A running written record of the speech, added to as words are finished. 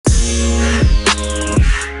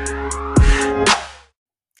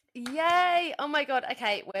oh my God,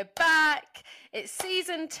 okay, we're back. It's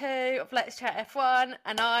season 2 of Let's Chat F1,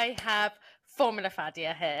 and I have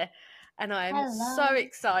FormulaFadia here, and I'm so Hello.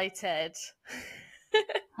 excited.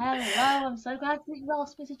 Hello, I'm so glad that you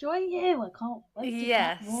asked me to join you. I can't wait to chat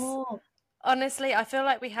Yes. more. Honestly, I feel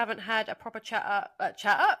like we haven't had a proper catch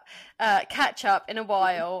up in a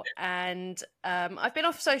while, and I've been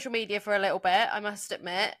off social media for a little bit. I must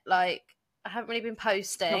admit, like I haven't really been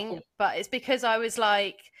posting, Lovely. but it's because I was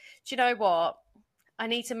like, do you know what? I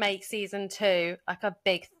need to make season 2 like a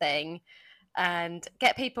big thing and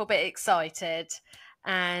get people a bit excited.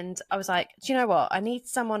 And I was like, do you know what? I need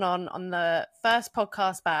someone on the first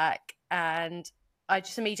podcast back, and I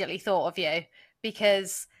just immediately thought of you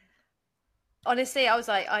because honestly, I was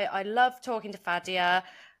like, I love talking to Fadia.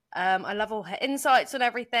 I love all her insights on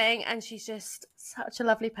everything, and she's just such a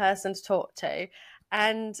lovely person to talk to.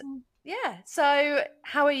 And yeah, so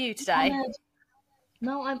how are you today? Honoured.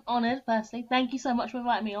 No, I'm honoured, firstly. Thank you so much for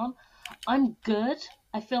inviting me on. I'm good.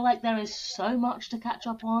 I feel like there is so much to catch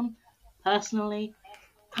up on, personally,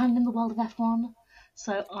 and in the world of F1.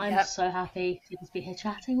 So I'm Yep. so happy to just be here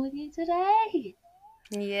chatting with you today.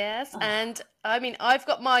 Yes, Oh, and I mean, I've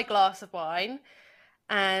got my glass of wine,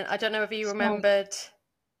 and I don't know if you so remembered.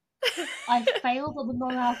 I failed on the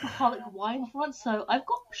non-alcoholic wine front, so I've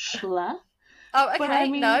got Schler. Oh, But I okay,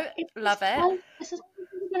 mean, no, love it. it's as close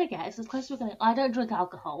as we're gonna get. It's as close as we're gonna. I don't drink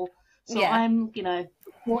alcohol, so Yeah, I'm,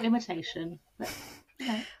 for imitation. But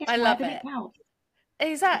it's I love working. it. It counts. You can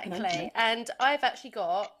open Exactly. it. And I've actually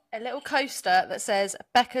got a little coaster that says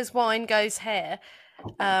Becca's wine goes here,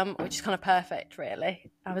 which is kind of perfect, really.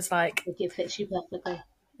 I was like, Like it fits you perfectly.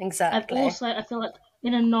 exactly. I feel like,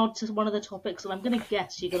 in a nod to one of the topics that I'm gonna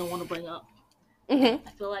guess you're gonna want to bring up. Hmm.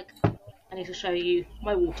 I feel like I need to show you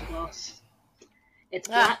my water glass. It's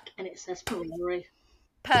Ah, black and it says Ferrari.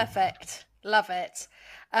 perfect. Love it.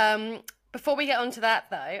 Before we get on to that,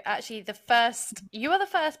 though, actually, you are the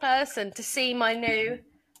first person to see my new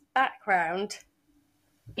background.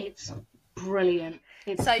 It's brilliant.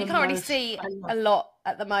 It's So you the can't really most. see I love a lot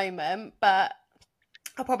at the moment, but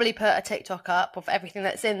I'll probably put a TikTok up of everything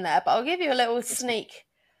that's in there. But I'll give you a little it. sneak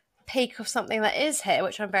peek of something that is here,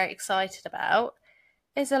 which I'm very excited about.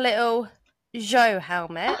 Is a little Joe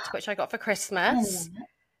helmet, which I got for I love Christmas. it. I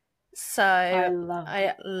So love I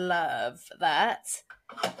it. love that.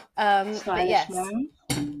 But Stylish yes, man.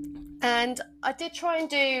 and I did try and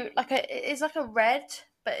do it's like a red,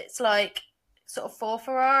 but it's like sort of for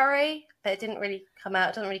Ferrari. But it didn't really come out.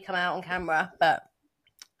 It doesn't really come out on camera. But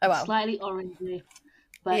oh It's well. slightly orangey,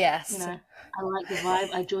 but Yes. I like the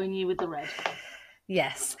vibe. I join you with the red.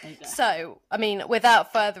 Yes. There you go. So, I mean,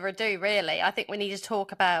 without further ado, really, I think we need to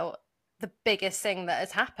talk about the biggest thing that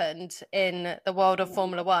has happened in the world of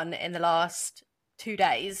Formula One in the last 2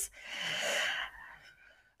 days.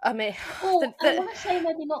 I mean, Oh, I want to say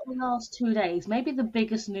maybe not the last 2 days. Maybe the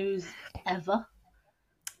biggest news ever.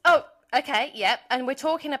 oh, okay, yep. And we're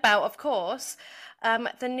talking about, of course,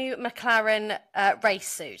 the new McLaren race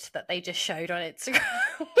suit that they just showed on Instagram.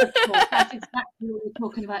 Of course, that's exactly what we're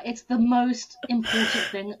talking about. It's the most important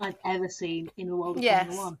thing I've ever seen in the world of Formula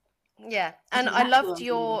Yes. One. Yeah. That's And I exactly what loved I'm feeling.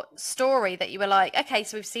 your story that you were like, okay,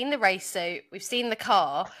 so we've seen the race suit, we've seen the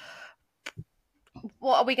car.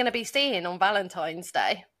 What are we going to be seeing on Valentine's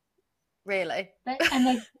Day? Really? They've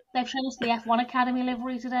shown us the F1 Academy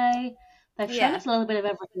livery today. They've shown Yeah. us a little bit of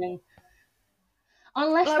everything.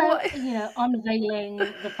 Unless Like they're, what? unveiling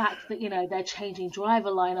the fact that, they're changing driver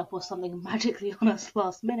lineup or something magically on us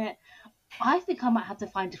last minute, I think I might have to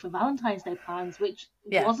find different Valentine's Day plans, which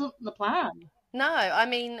Yeah. wasn't the plan. No, I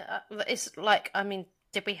mean, it's like, I mean,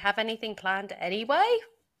 did we have anything planned anyway?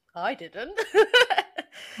 I didn't.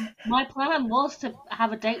 My plan was to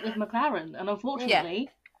have a date with McLaren, and Yeah. unfortunately,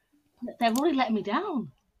 they've already let me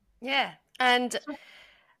down. Yeah. And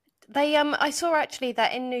they I saw actually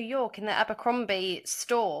that in New York in the Abercrombie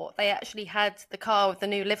store, they actually had the car with the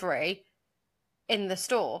new livery in the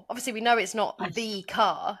store. Obviously, we know it's not I, the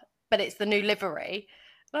car, but it's the new livery.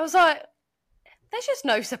 And I was like, there's just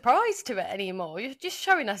no surprise to it anymore. You're just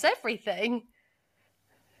showing us everything.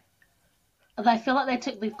 I feel like they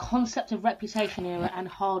took the concept of reputation era and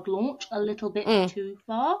hard launch a little bit too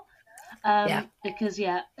far. Yeah. Because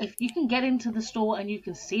if you can get into the store and you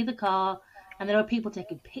can see the car, and there are people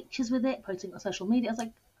taking pictures with it, posting it on social media, I was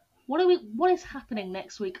like, what is happening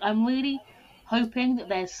next week? I'm really hoping that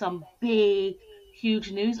there's some big,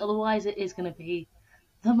 huge news. Otherwise, it is going to be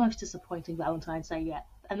the most disappointing Valentine's Day yet.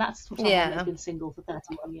 And that's for someone that's been single for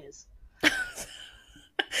 31 years.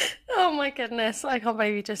 Oh my goodness, I can't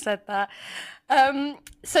believe you just said that.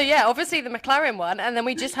 So yeah, obviously the McLaren one, and then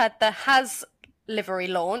we just had the Has livery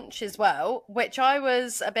launch as well, which I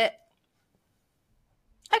was a bit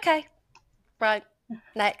Okay, right.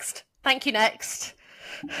 Next. Thank you, next.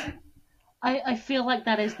 I feel like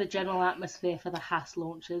that is the general atmosphere for the Haas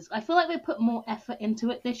launches. I feel like they put more effort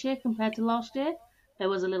into it this year compared to last year. There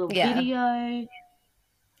was a little Yeah. video.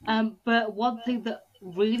 But one thing that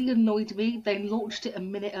really annoyed me, they launched it a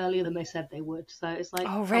minute earlier than they said they would. So it's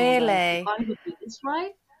like, Oh, come on, guys, you really? can't even do this,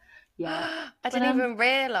 right? Yeah. I But didn't even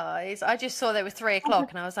realise. I just saw there was 3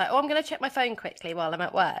 o'clock, and I was like, "Oh, I'm going to check my phone quickly while I'm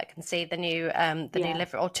at work and see the new yeah,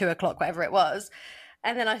 livery, or 2 o'clock, whatever it was."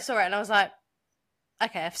 And then I saw it, and I was like,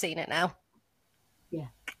 "Okay, I've seen it now." yeah.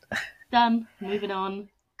 Done. Moving on.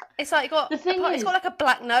 It's like The thing it's got is, like a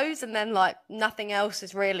black nose, and then like nothing else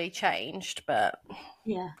has really changed. But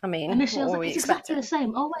yeah. I mean, Initially, I what was were like, we it's exactly the expecting?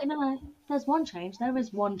 same. Oh wait, no, there's one change. There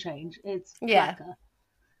is one change. It's Yeah, blacker.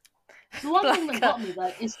 The one thing that blacker. got me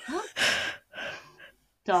though is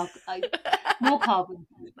dark, more carbon.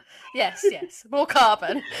 Yes, more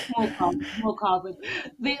carbon. More carbon, more carbon.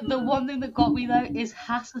 The one thing that got me though is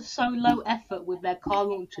Haas is so low effort with their car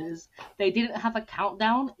launches. They didn't have a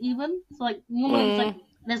countdown even. So like normally it's like Mm,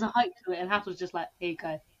 there's a hype to it, and Haas was just like, here you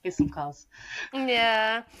go, here's some cars.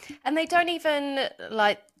 yeah, and they don't even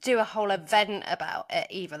like do a whole event about it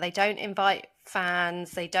either. They don't invite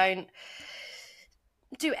fans. They don't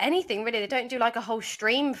do anything really. They don't do like a whole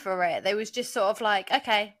stream for it. They was just sort of like,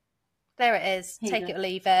 okay, there it is. Here you Take go. it or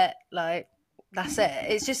leave it. Like that's it.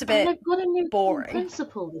 It's just a And bit they've got a new team boring.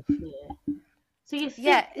 principal this year. So you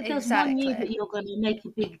Yeah, think if there's 1 year that exactly. you're going to make a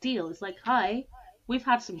big deal, it's like, hi, we've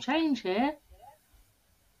had some change here.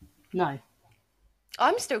 No.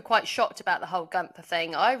 I'm still quite shocked about the whole Gunther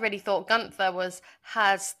thing. I really thought Gunther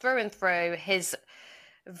has through and through. His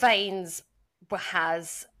veins were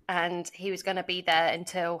has, and he was going to be there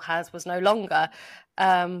until has was no longer.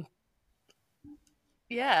 Um,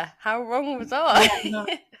 yeah, how wrong was Yeah, no.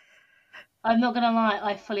 I? I'm not gonna lie,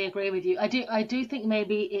 I fully agree with you. I do think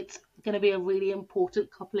maybe it's gonna be a really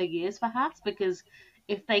important couple of years for Haas because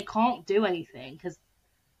if they can't do anything, because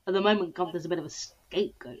at the moment Gunther's a bit of a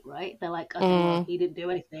scapegoat, right? They're like, okay, well Mm, he didn't do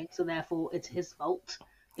anything, so therefore it's his fault.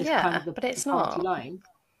 It's kind yeah, of but the it's party not. line,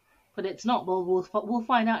 but it's not. Well, we'll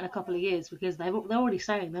find out in a couple of years because they're already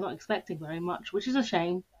saying they're not expecting very much, which is a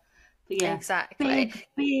shame. But yeah, Exactly.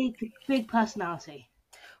 big personality.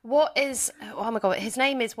 What is, oh my God, his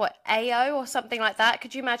name is what, AO or something like that?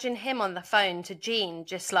 Could you imagine him on the phone to Jean,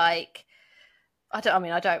 just like, I don't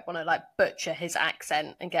want to like butcher his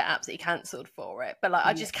accent and get absolutely cancelled for it, but like,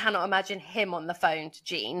 I Yeah. just cannot imagine him on the phone to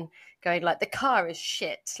Jean going like, the car is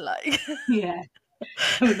shit. Like, Yeah.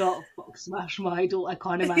 Do not fuck smash my door. I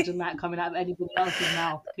can't imagine that coming out of anybody else's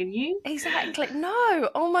mouth. Can you? exactly. No.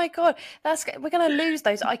 Oh my God. We're going to lose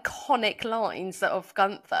those iconic lines of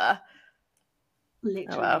Gunther.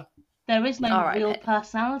 Oh well. Literally. There is no All right. real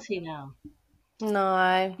personality now.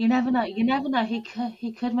 No, You never know. You never know. He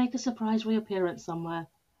could make a surprise reappearance somewhere.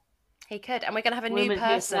 he could. And we're going to have a new Rumored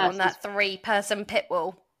here person on first is that 3-person pit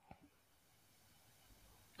wall.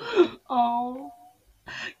 oh,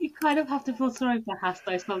 you kind of have to feel sorry for Haas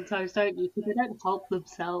though sometimes, don't you? Because they don't help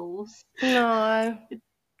themselves. No.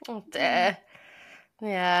 Oh dear.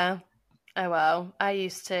 Yeah. Oh well. I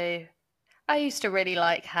used to really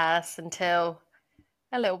like Haas until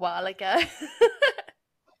a little while ago.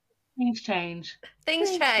 Things change. Things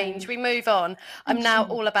Things change. change. We move on. I'm Things now change.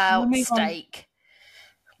 all We about move on. steak.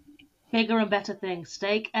 Bigger and better things.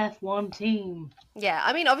 Steak F1 team. Yeah,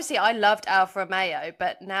 I mean obviously I loved Alfa Romeo,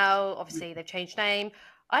 but now obviously they've changed name.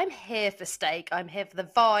 I'm here for steak. I'm here for the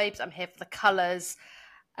vibes, I'm here for the colours,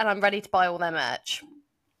 and I'm ready to buy all their merch.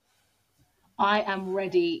 I am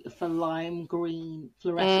ready for lime green,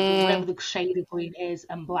 fluorescent green, whatever Mm, the shade of green is,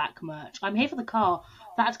 and black merch. I'm here for the car.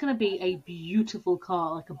 That's going to be a beautiful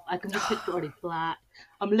car. I can just picture it already black.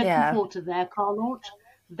 I'm looking yeah. forward to their car launch.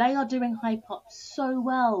 They are doing hype up so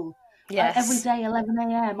well. Every Yes. day,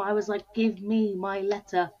 11 a.m., I was like, give me my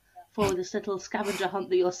letter for this little scavenger hunt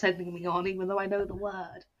that you're sending me on, even though I know the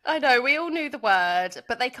word. I know, we all knew the word,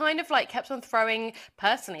 but they kind of like kept on throwing,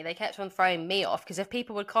 personally, they kept on throwing me off because if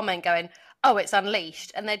people would comment going, oh, it's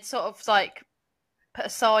unleashed, and they'd sort of like put a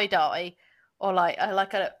side eye or like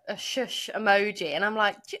a shush emoji, and I'm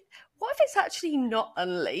like, what if it's actually not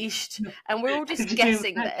unleashed? And we're all just Could you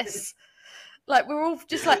guessing imagine? this. Like, we're all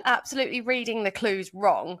just like absolutely reading the clues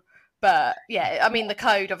wrong. But yeah, I mean, the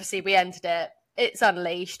code, obviously, we entered it. It's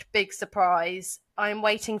unleashed. Big surprise. I'm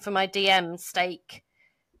waiting for my DM stake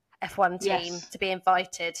F1 team Yes. to be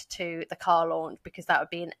invited to the car launch because that would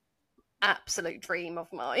be an absolute dream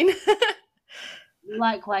of mine.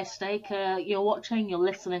 Likewise, Steak. You're watching, you're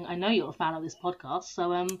listening. I know you're a fan of this podcast,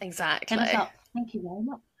 so hit us Exactly. up. Thank you very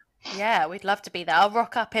much. Yeah, we'd love to be there. I'll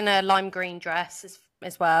rock up in a lime green dress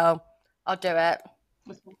as well. I'll do it.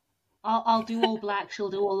 I'll do all black. She'll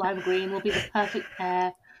do all lime green. We'll be the perfect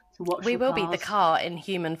pair to watch We the will be the cars. car in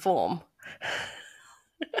human form.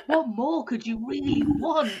 What more could you really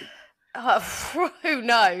want? Who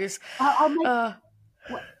knows? I'll make. Uh,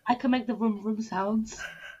 I can make the vroom vroom sounds.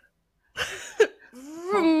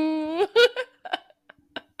 vroom.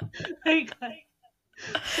 There you go.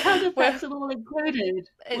 Sound We're- effects are all included.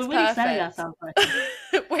 it's We're really selling perfect. ourselves right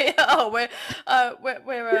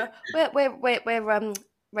we're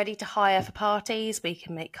ready to hire for parties. We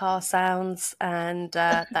can make car sounds, and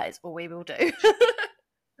that is all we will do.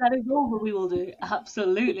 That is all that we will do.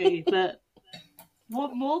 Absolutely. But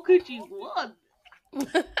what more could you want?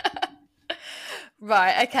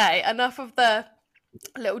 Right, okay, enough of the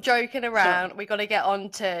little joking around. Sorry. We got to get on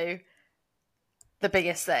to the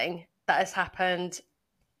biggest thing that has happened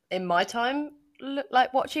in my time,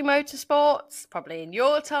 like watching motorsports, probably in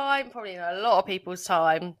your time, probably in a lot of people's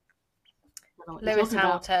time. Lewis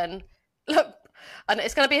Hamilton. Look, and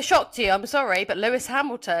it's going to be a shock to you, I'm sorry, but Lewis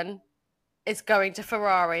Hamilton is going to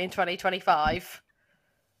Ferrari in 2025.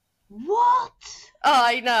 What?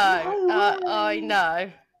 I know. No I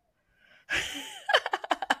know.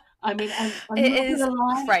 I mean, I'm It not is gonna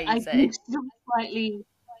lie. crazy.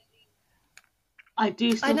 I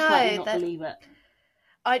do still know slightly not that. believe it.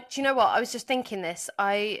 Do you know what? I was just thinking this.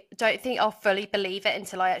 I don't think I'll fully believe it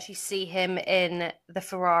until I actually see him in the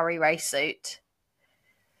Ferrari race suit.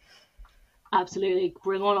 Absolutely.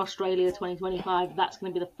 Bring on Australia 2025. That's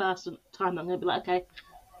going to be the first time I'm going to be like, okay,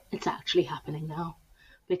 it's actually happening now.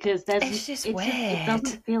 Because It's just weird. it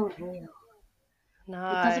doesn't feel real.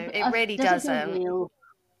 No, it really doesn't. Feel real.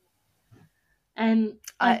 And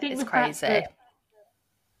I think it's the crazy. fact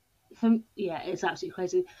that it's absolutely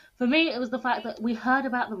crazy. For me, it was the fact that we heard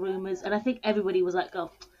about the rumours, and I think everybody was like,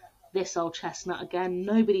 oh, this old chestnut again.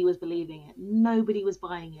 Nobody was believing it. Nobody was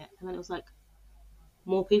buying it. And then it was like,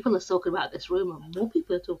 more people are talking about this rumour. More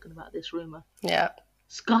people are talking about this rumour. Yeah.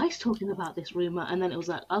 Sky's talking about this rumour. And then it was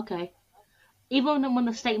like, okay. Even when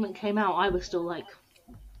the statement came out, I was still like,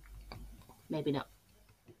 maybe not.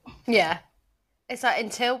 Yeah. It's like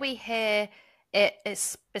until we hear it is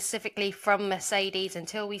specifically from Mercedes,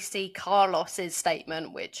 until we see Carlos's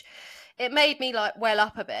statement, which it made me like well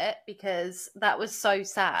up a bit because that was so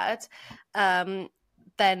sad.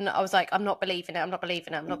 Then I was like, I'm not believing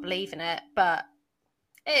it. But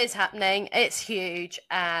it is happening. It's huge.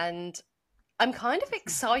 And I'm kind of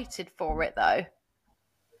excited for it though.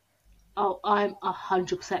 Oh, I'm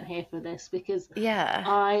 100% here for this because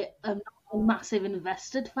I am a massive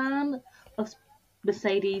invested fan of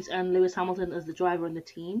Mercedes and Lewis Hamilton as the driver and the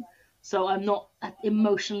team. So I'm not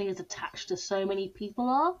emotionally as attached as so many people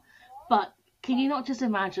are. But can you not just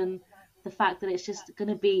imagine the fact that it's just going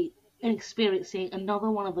to be experiencing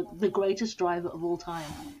another one of the greatest driver of all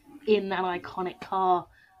time in that iconic car?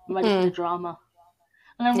 I'm ready for the drama.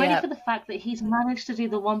 And I'm ready for the fact that he's managed to do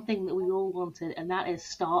the one thing that we all wanted, and that is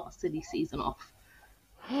start silly season off.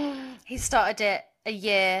 He started it a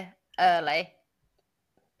year early.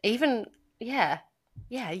 Even, a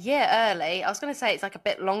year early. I was going to say it's like a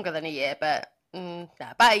bit longer than a year, but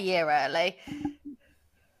about a year early.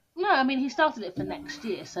 No, I mean, he started it for next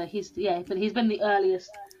year, so he's been the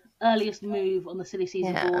earliest move on the silly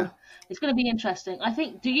season board. It's going to be interesting.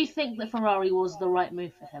 Do you think that Ferrari was the right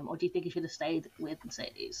move for him, or do you think he should have stayed with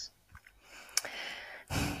Mercedes?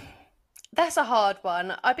 That's a hard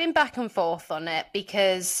one. I've been back and forth on it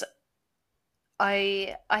because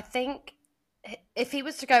I think if he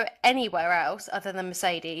was to go anywhere else other than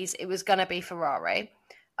Mercedes, it was going to be Ferrari.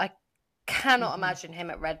 I cannot imagine him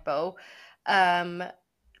at Red Bull. But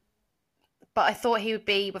I thought he would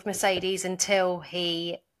be with Mercedes until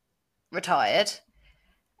he retired.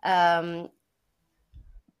 But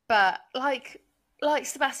like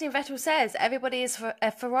Sebastian Vettel says, everybody is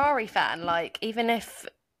a Ferrari fan. Like, even if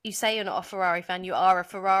you say you're not a Ferrari fan, you are a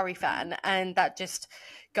Ferrari fan. And that just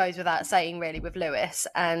goes without saying, really, with Lewis.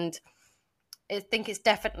 And I think it's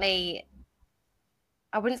definitely,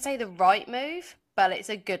 I wouldn't say the right move, but it's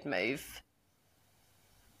a good move.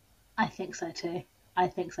 I think so too. I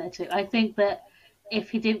think that if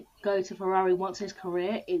he didn't go to Ferrari once in his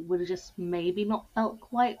career, it would have just maybe not felt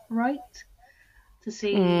quite right to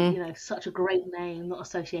see, such a great name not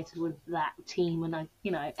associated with that team. And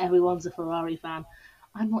everyone's a Ferrari fan.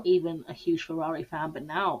 I'm not even a huge Ferrari fan, but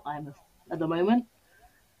now at the moment,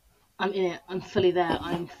 I'm in it. I'm fully there.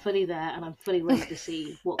 And I'm fully ready to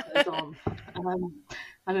see what goes on. And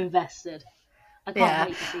I'm invested. I can't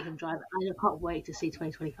wait to see him drive. I can't wait to see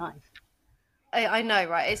 2025. I know,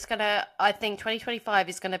 right? I think 2025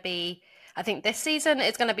 is going to be, I think this season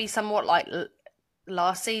is going to be somewhat like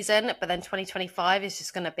last season, but then 2025 is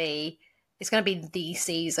just going to be it's going to be the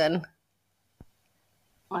season.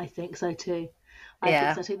 I think so too. I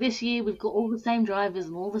Yeah. think so too. This year we've got all the same drivers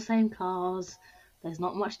and all the same cars. There's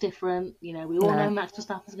not much different. You know, we all know Max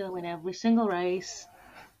Verstappen's going to win every single race.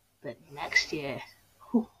 But next year,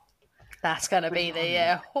 that's going to be the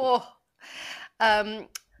year.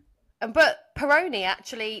 But Peroni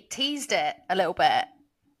actually teased it a little bit.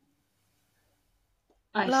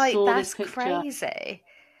 I saw that's this picture. Crazy.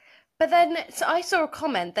 But then I saw a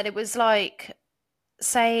comment that it was like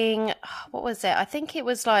saying, what was it? I think it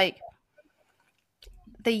was like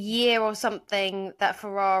the year or something that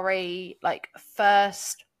Ferrari like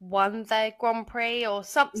first won their Grand Prix or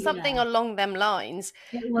something along them lines.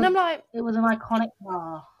 And I'm like, it was an iconic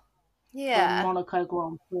car. Yeah. For Monaco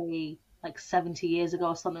Grand Prix like 70 years ago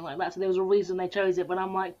or something like that. So there was a reason they chose it. But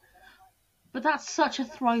I'm like, but that's such a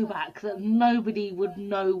throwback that nobody would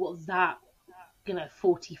know what that,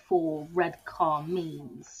 44 red car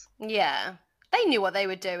means. Yeah. They knew what they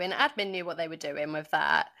were doing. Admin knew what they were doing with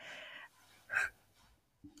that.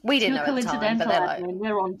 We didn't know at the time, but they're like, admin,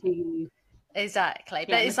 we're on to you. Exactly.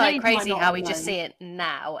 But it's like crazy how we just see it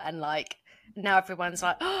now, and like now everyone's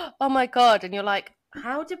like, oh my God. And you're like,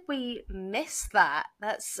 how did we miss that?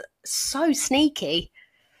 That's so sneaky.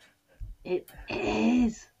 It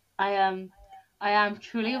is. I am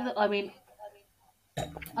truly of the, I mean,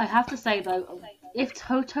 I have to say though, if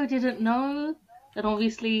Toto didn't know, then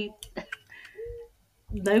obviously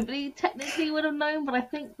nobody technically would have known, but I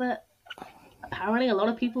think that apparently a lot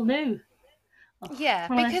of people knew. Yeah,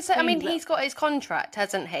 because I mean, he's got his contract,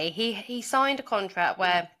 hasn't he? He signed a contract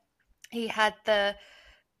where he had the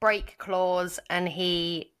break clause and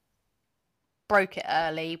he broke it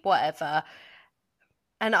early, whatever.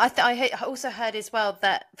 And I also heard as well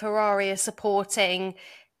that Ferrari is supporting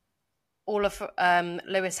all of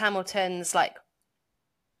Lewis Hamilton's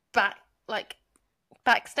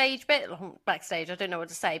backstage bit. Backstage, I don't know what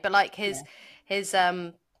to say, but like his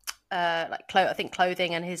I think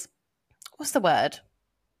clothing and his, what's the word?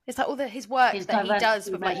 It's like all his work that he does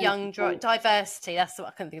with like young diversity. That's what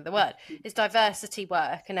I couldn't think of the word. His diversity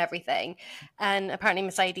work and everything. And apparently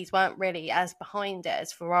Mercedes weren't really as behind it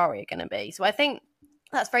as Ferrari are going to be. So I think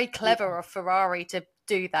that's very clever of Ferrari to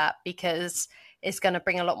do that, because it's going to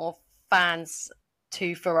bring a lot more fans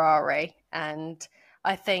to Ferrari. And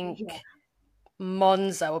I think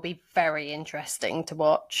Monza will be very interesting to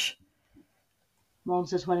watch.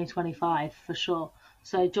 Monza 2025 for sure.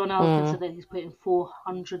 So John Elkann said that he's putting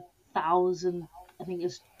 $400,000, I think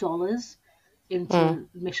it's dollars, into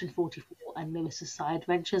Mission 44 and Lewis's side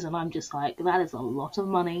ventures, and I'm just like, that is a lot of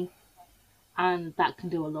money, and that can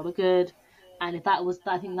do a lot of good. And if that was,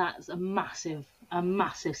 I think that's a massive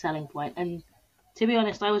selling point. And to be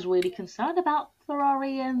honest, I was really concerned about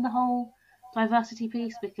Ferrari and the whole diversity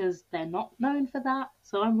piece, because they're not known for that.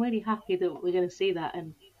 So I'm really happy that we're going to see that,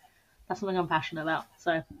 and that's something I'm passionate about.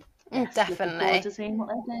 So yes, definitely looking forward to seeing what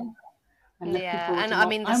they do. And I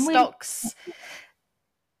mean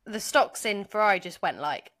the stocks in Ferrari just went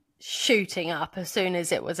like shooting up as soon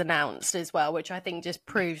as it was announced as well, which I think just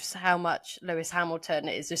proves how much Lewis Hamilton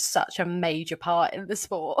is just such a major part in the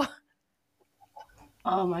sport.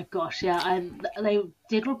 Oh my gosh, yeah. They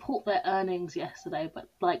did report their earnings yesterday, but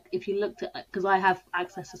like if you looked at, because I have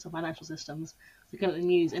access to some financial systems, looking at the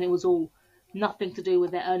news, and it was all nothing to do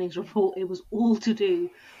with their earnings report. It was all to do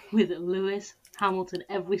with Lewis Hamilton.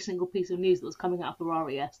 Every single piece of news that was coming out of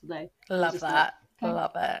Ferrari yesterday. Love that. Like, okay.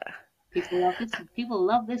 Love it. People love this. People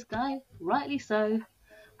love this guy. Rightly so.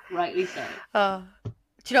 Rightly so. Oh. Do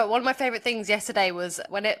you know, one of my favourite things yesterday was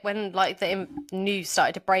when like the news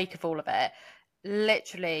started to break of all of it.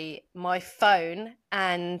 Literally, my phone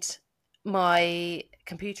and my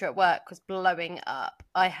computer at work was blowing up.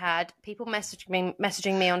 I had people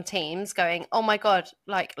messaging me on Teams going, oh my God,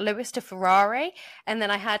 like Lewis to Ferrari. And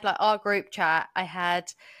then I had like our group chat. I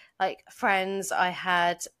had like friends. I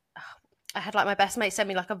had like my best mate send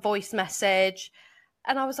me like a voice message.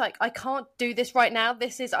 And I was like, I can't do this right now.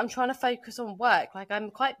 I'm trying to focus on work. Like I'm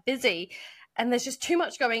quite busy. And there's just too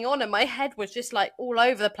much going on, and my head was just like all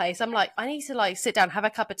over the place. I'm like, I need to like sit down, have a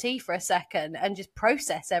cup of tea for a second, and just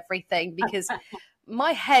process everything, because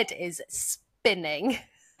my head is spinning.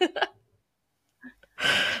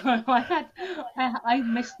 I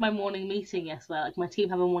missed my morning meeting yesterday. Like my team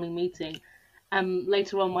have a morning meeting, and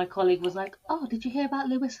later on, my colleague was like, "Oh, did you hear about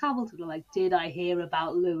Lewis Hamilton?" I'm like, "Did I hear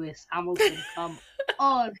about Lewis Hamilton? Come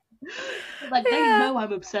on!" Like they know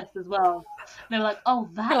I'm obsessed as well. They're like, "Oh,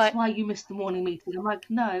 that's why you missed the morning meeting." I'm like,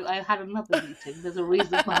 "No, I had another meeting. There's a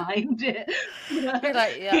reason behind it." You're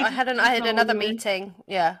like, yeah, I had another meeting.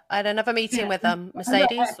 Yeah, I had another meeting with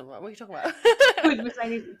Mercedes. What are you talking about? With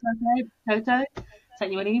Mercedes, Toto.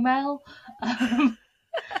 sent you an email.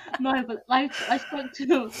 No, but I spoke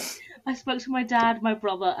to my dad, my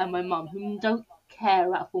brother, and my mum, who don't care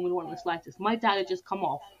about Formula One in the slightest. My dad had just come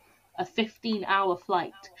off a 15-hour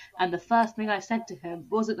flight, and the first thing I said to him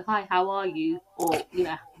wasn't "Hi, how are you?" or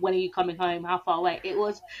 "When are you coming home? How far away?" It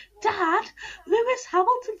was, "Dad, Lewis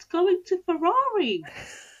Hamilton's going to Ferrari."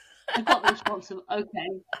 I got the response of, "Okay,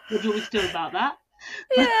 what do you want me to do about that?"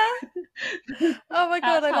 Yeah. Oh my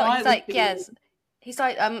god, That's I how know. I He's was like, feeling. yes. He's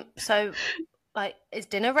like, so, like, is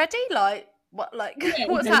dinner ready? Like, what? Like, Yeah,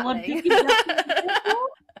 what's is anyone happening? picking up the schedule?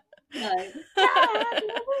 Like, "Dad,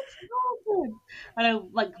 Lewis Hamilton." And I,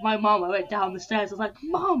 like my mum, I went down the stairs. I was like,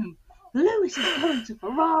 "Mum, Lewis is going to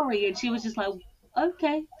Ferrari," and she was just like,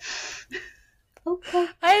 "Okay, okay."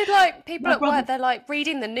 I had like people My at brother, work, they're like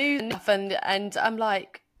reading the news and stuff, and I'm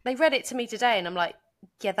like, they read it to me today, and I'm like,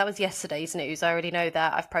 yeah, that was yesterday's news. I already know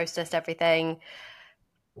that. I've processed everything.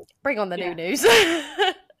 Bring on the new yeah, news.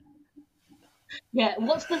 yeah.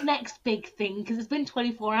 What's the next big thing? Because it's been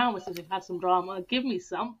 24 hours since we've had some drama. Give me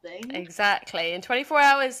something. Exactly. And 24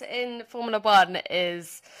 hours in Formula One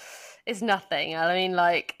is nothing. I mean,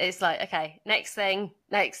 like, it's like, okay, next thing,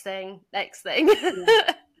 next thing, next thing.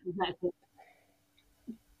 Yeah, exactly.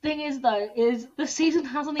 Thing is, though, is the season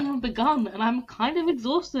hasn't even begun, and I'm kind of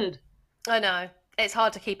exhausted. I know. It's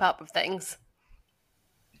hard to keep up with things.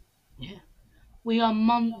 Yeah. We are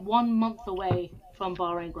 1 month away from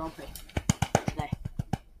Bahrain Grand Prix today.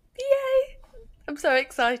 Yay! I'm so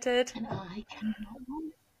excited. And I cannot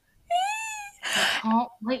wait. I can't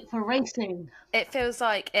wait for racing. It feels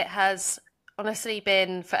like it has honestly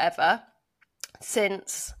been forever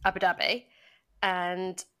since Abu Dhabi.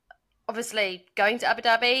 And obviously going to Abu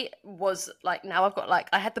Dhabi was like, now I've got like,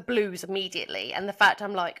 I had the blues immediately. And the fact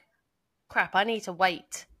I'm like, crap, I need to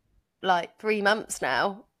wait like 3 months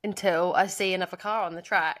now until I see another car on the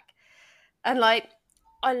track. And like,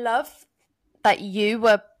 I love that you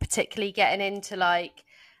were particularly getting into like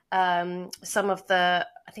some of the,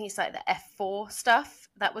 I think it's like the F4 stuff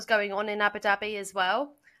that was going on in Abu Dhabi as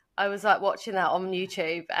well. I was like watching that on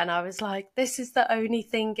YouTube and I was like, this is the only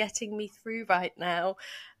thing getting me through right now.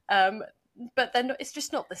 But then it's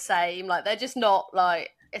just not the same. Like they're just not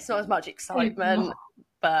like, it's not as much excitement,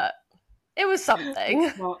 but it was something.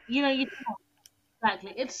 It's not. You can't.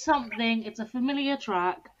 Exactly. It's something. It's a familiar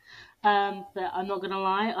track. But I'm not gonna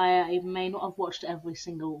lie, I may not have watched every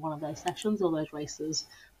single one of those sessions or those races,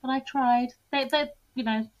 but I tried. They're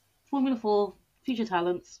Formula 4, future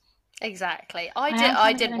talents. Exactly. I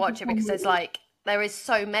I did watch it because there's like there is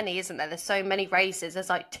so many, isn't there? There's so many races. There's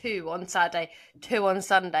like 2 on Saturday, 2 on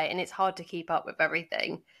Sunday, and it's hard to keep up with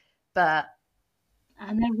everything. But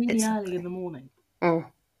and they're really it's early in the morning.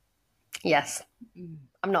 Yes.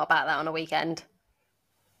 I'm not about that on a weekend.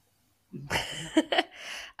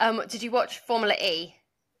 Did you watch Formula E?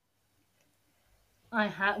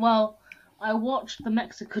 I watched the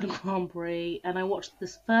Mexican Grand Prix and I watched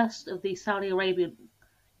this first of the Saudi Arabian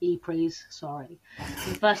E-Prix, the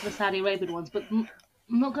first of the Saudi Arabian ones, but I'm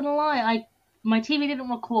not gonna lie, my TV didn't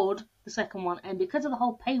record the second one, and because of the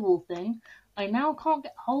whole paywall thing, I now can't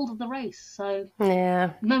get hold of the race, so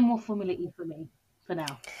Yeah. no more Formula E for me, for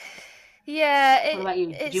now. Yeah. What about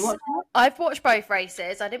you? Did you watch that? I've watched both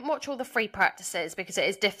races. I didn't watch all the free practices because it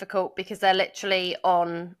is difficult because they're literally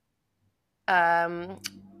on they're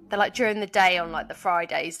like during the day on like the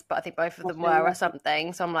Fridays, but I think both of them were or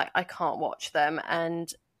something. So I'm like, I can't watch them.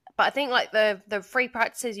 But I think like the free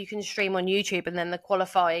practices you can stream on YouTube, and then the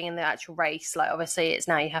qualifying and the actual race, like obviously it's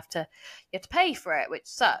now you have to pay for it, which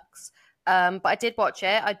sucks. But I did watch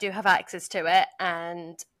it. I do have access to it,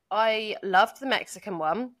 and I loved the Mexican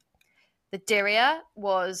one. The Diriyah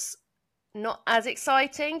was not as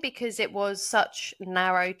exciting because it was such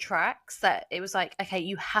narrow tracks that it was like, okay,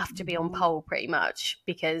 you have to be on pole pretty much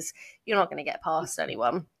because you're not going to get past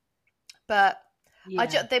anyone. But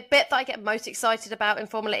the bit that I get most excited about in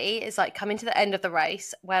Formula E is like coming to the end of the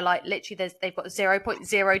race where like literally they've got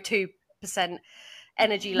 0.02%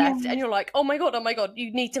 energy left, and you're like, oh my god,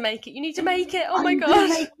 you need to make it, oh my god.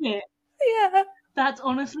 Make it. Yeah. That's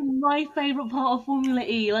honestly my favourite part of Formula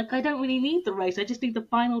E. Like, I don't really need the race. I just need the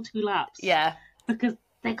final 2 laps. Yeah. Because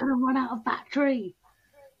they're going to run out of battery.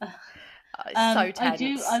 It's so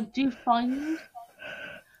tense. I do find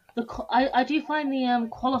the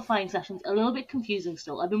qualifying sessions a little bit confusing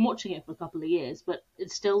still. I've been watching it for a couple of years, but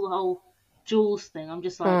it's still the whole Jules thing. I'm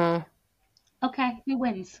just like, okay, who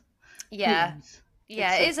wins? Yeah. Who wins?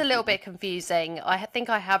 Yeah, it is a little bit confusing. I think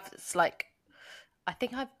I've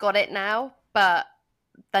got it now, but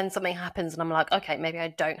then something happens and I'm like, okay, maybe I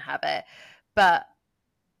don't have it. But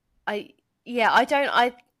I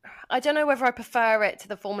don't know whether I prefer it to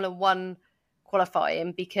the Formula One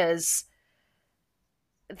qualifying, because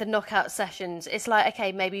the knockout sessions, it's like,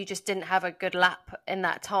 okay, maybe you just didn't have a good lap in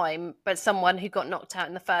that time, but someone who got knocked out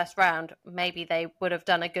in the first round, maybe they would have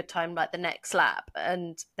done a good time like the next lap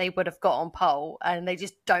and they would have got on pole, and they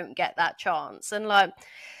just don't get that chance. And like,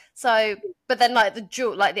 so, but then like the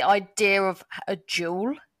duel, like the idea of a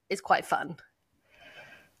duel is quite fun.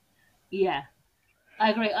 Yeah,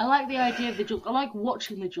 I agree. I like the idea of the duels. I like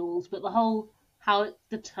watching the duels, but the whole how it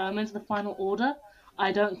determines the final order,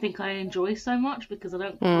 I don't think I enjoy so much, because I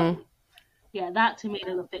don't like, yeah, that to me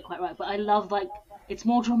doesn't fit quite right. But I love, like, it's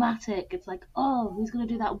more dramatic. It's like, oh, who's gonna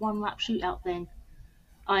do that one lap shootout thing?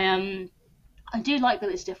 I do like that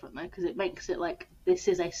it's different though, because it makes it like this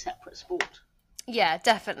is a separate sport. Yeah,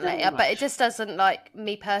 definitely. Very But much. it just doesn't, like,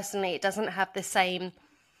 me personally, it doesn't have the same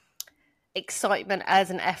excitement as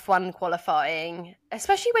an F1 qualifying,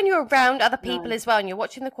 especially when you're around other people No. as well and you're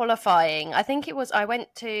watching the qualifying. I think it was, I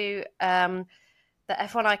went to the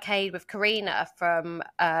F1 arcade with Karina from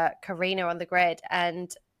Karina on the Grid, and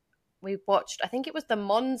we watched, I think it was the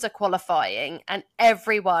Monza qualifying, and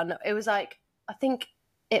everyone, it was like, I think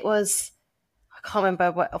it was, I can't remember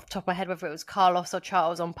what, off the top of my head whether it was Carlos or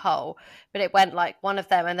Charles on pole, but it went like one of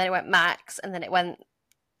them, and then it went Max, and then it went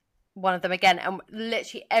one of them again, and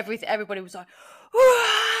literally everybody was like,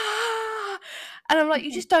 "Wah!" And I'm like,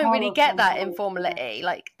 you just don't really get that in Formula E.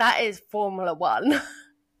 Like, that is Formula One.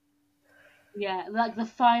 Yeah, like the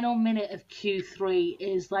final minute of Q3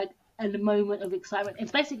 is like a moment of excitement.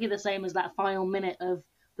 It's basically the same as that final minute of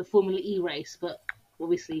the Formula E race, but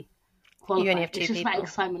obviously qualifying. You only have two it's just people. that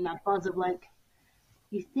excitement, that buzz of like,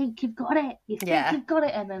 you think you've got it, Yeah. you've got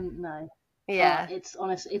it, and then no. Yeah. It's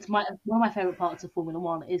honest. It's one of my favorite parts of Formula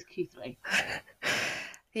One is Q3.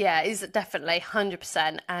 Yeah, it's definitely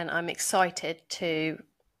 100%, and I'm excited to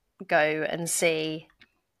go and see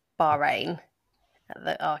Bahrain at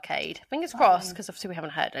the arcade. Fingers crossed, because obviously we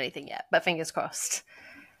haven't heard anything yet, but fingers crossed.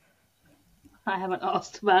 I haven't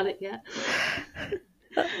asked about it yet.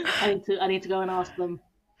 I need to go and ask them.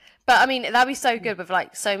 But I mean, that'd be so good with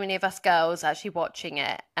like so many of us girls actually watching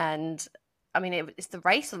it. And I mean, it's the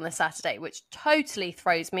race on the Saturday, which totally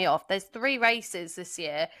throws me off. There's 3 races this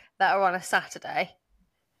year that are on a Saturday.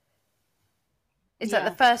 It's like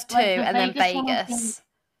the first 2 like and then Vegas Vegas.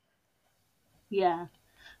 Yeah.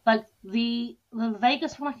 Like the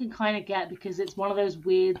Vegas one I can kind of get, because it's one of those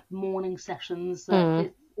weird morning sessions that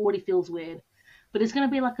it already feels weird. But it's going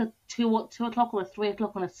to be like a 2 o'clock or a 3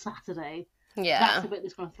 o'clock on a Saturday. Yeah. That's the bit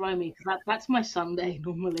that's going to throw me, because that's my Sunday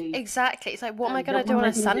normally. Exactly. It's like, what am I going to do on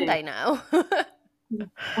a Sunday now? Am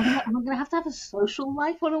I going to have a social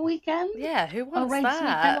life on a weekend? Yeah, who wants race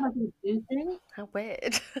that? Weekend, I can do things. How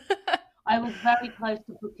weird. I was very close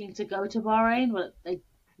to booking to go to Bahrain, but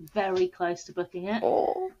very close to booking it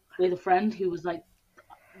with a friend who was like,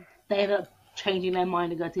 they ended up changing their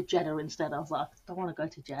mind and go to Jeddah instead. I was like, I don't want to go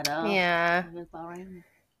to Jeddah. Yeah. Bahrain.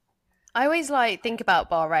 I always like think about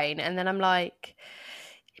Bahrain, and then I'm like,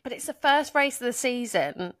 but it's the first race of the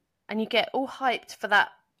season, and you get all hyped for that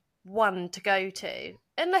one to go to,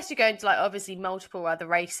 unless you're going to like obviously multiple other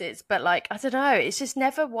races. But like, I don't know, it's just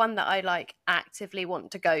never one that I like actively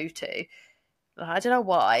want to go to. I don't know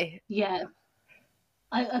why. Yeah,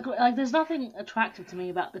 I agree. Like, there's nothing attractive to me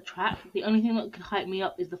about the track. The only thing that could hype me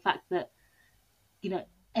up is the fact that, you know,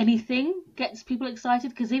 anything gets people excited,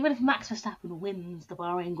 because even if Max Verstappen wins the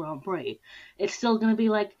Bahrain Grand Prix, it's still going to be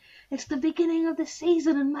like, it's the beginning of the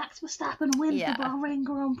season and Max Verstappen wins the Bahrain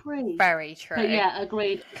Grand Prix. Very true. But yeah,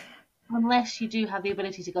 agreed. Unless you do have the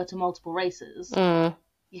ability to go to multiple races,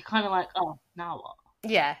 you're kind of like, oh, now what?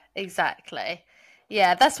 Yeah, exactly.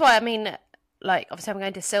 Yeah, that's why, I mean, like, obviously I'm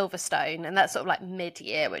going to Silverstone, and that's sort of like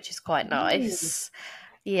mid-year, which is quite nice.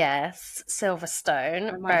 Yes,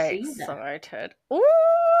 Silverstone. Very excited. Ooh!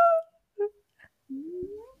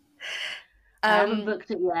 I haven't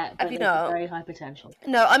booked it yet, but have you it's not? very high potential.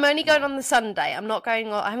 No, I'm only going on the Sunday. I'm not going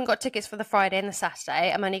on, I haven't got tickets for the Friday and the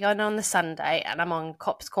Saturday. I'm only going on the Sunday, and I'm on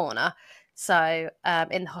Cops Corner. So,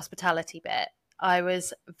 in the hospitality bit, I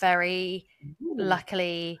was very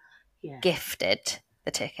luckily gifted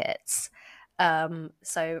the tickets.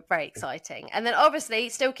 So very exciting. And then obviously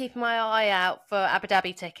still keeping my eye out for Abu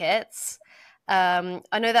Dhabi tickets. I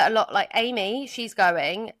know that a lot, like Amy, she's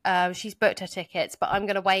going, she's booked her tickets, but I'm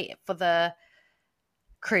going to wait for the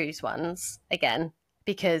cruise ones again,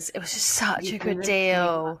 because it was just such a good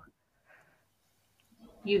deal.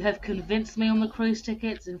 You have convinced me on the cruise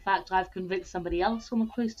tickets. In fact, I've convinced somebody else on the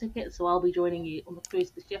cruise tickets, so I'll be joining you on the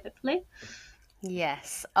cruise this year, hopefully.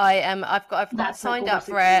 Yes, I am. I've got signed up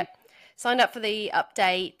for it. Signed up for the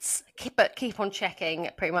updates. Keep on checking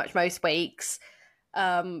pretty much most weeks.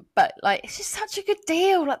 But like, it's just such a good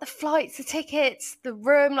deal. Like the flights, the tickets, the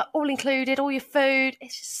room, like all included, all your food.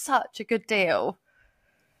 It's just such a good deal.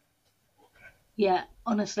 Yeah,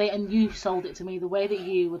 honestly, and you sold it to me the way that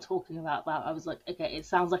you were talking about that. I was like, okay, it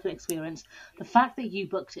sounds like an experience. The fact that you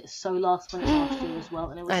booked it so last minute last year as well,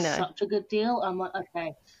 and it was such a good deal. I'm like,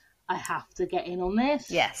 okay, I have to get in on this.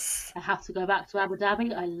 Yes. I have to go back to Abu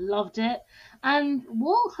Dhabi. I loved it. And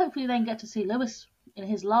we'll hopefully then get to see Lewis in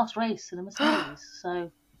his last race in a Mercedes. So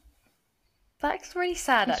that's really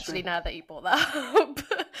sad, actually, now that you brought that up.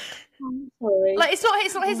 I'm sorry. Like, it's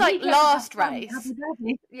not his like last race.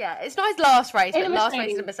 Yeah, it's not his last race, but last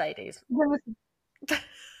race in a Mercedes.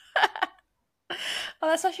 Oh,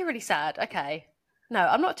 that's actually really sad. Okay. No,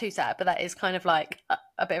 I'm not too sad, but that is kind of like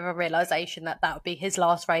a bit of a realisation that would be his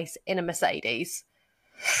last race in a Mercedes.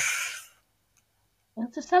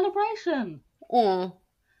 It's a celebration. Mm.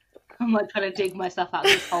 I'm like trying to dig myself out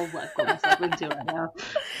of this hole that I've got myself into right now.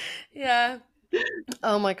 Yeah.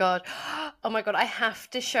 Oh my god. I have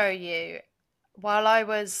to show you. While I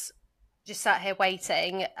was just sat here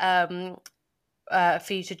waiting for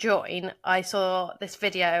you to join, I saw this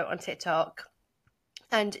video on TikTok.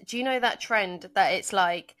 And do you know that trend that it's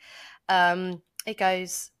like, it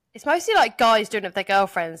goes, it's mostly like guys doing it with their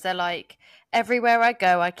girlfriends. They're like, everywhere I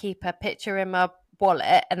go, I keep a picture in my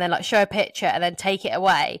wallet and then like show a picture and then take it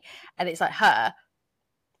away. And it's like her.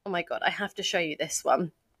 Oh my God, I have to show you this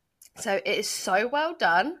one. So it is so well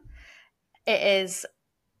done. It is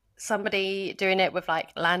somebody doing it with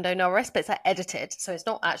like Lando Norris, but it's like edited. So it's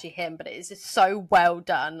not actually him, but it is just so well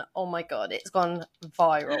done. Oh my God, it's gone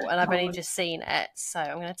viral and I've only just seen it. So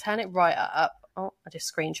I'm going to turn it right up. Oh, I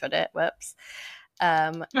just screenshot it. Whoops.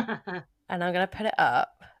 And I'm going to put it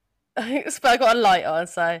up. But I got a light on,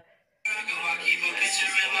 so.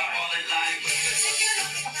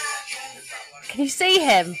 Can you see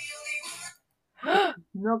him? I'm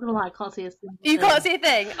not gonna lie, I can't see a thing. You can't see a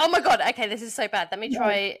thing. Oh my God. Okay, this is so bad. Let me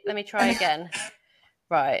try again.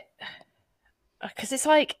 Right. Because it's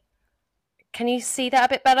like, can you see that a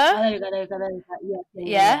bit better? Oh, there you go.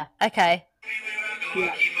 Yeah? Okay.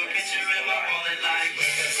 Yeah.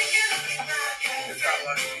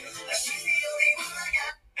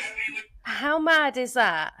 How mad is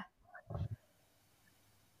that?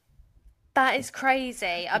 That is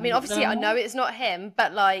crazy. I mean, obviously, I know it's not him,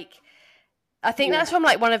 but like, I think that's from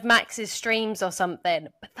like one of Max's streams or something.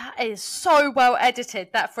 But that is so well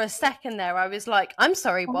edited that for a second there, I was like, I'm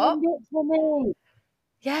sorry, what? Send it to me.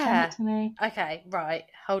 Yeah. Send it to me. Okay, right.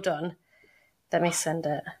 Hold on. Let me send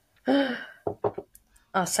it.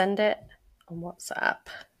 I'll send it on WhatsApp.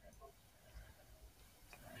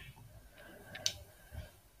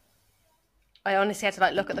 I honestly had to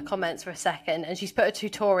like look at the comments for a second, and she's put a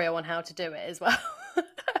tutorial on how to do it as well.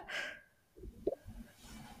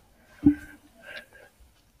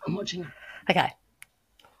 I'm watching. Okay,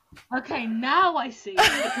 now I see it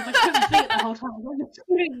because I couldn't see it the whole time on the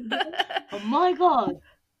screen. Oh my God.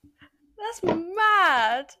 That's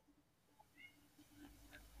mad.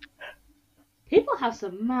 People have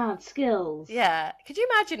some mad skills. Yeah. Could you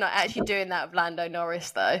imagine like actually doing that with Lando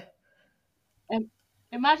Norris though?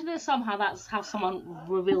 Imagine if somehow that's how someone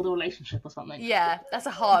revealed a relationship or something. Yeah, that's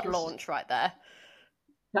a hard launch right there.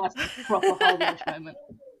 That's a proper hard launch moment.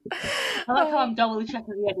 I like how I'm doubly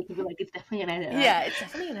checking the edit to be like, it's definitely an edit. Right? Yeah, it's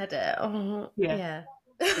definitely an edit. Yeah.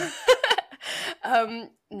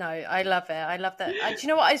 No, I love it. I love that. Do you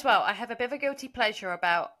know what as well? I have a bit of a guilty pleasure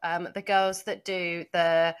about the girls that do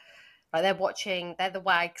they're the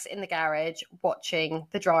wags in the garage watching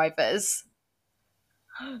the drivers.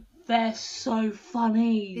 They're so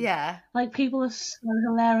funny. Yeah. Like, people are so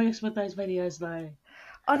hilarious with those videos, though.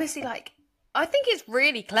 Honestly, like, I think it's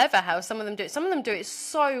really clever how some of them do it. Some of them do it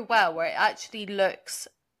so well where it actually looks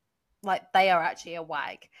like they are actually a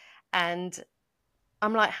wag. And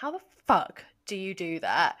I'm like, how the fuck do you do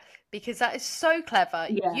that? Because that is so clever.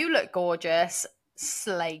 Yeah. You look gorgeous.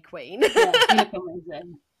 Slay queen. Yeah, you look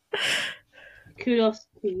amazing. Kudos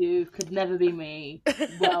to you. Could never be me.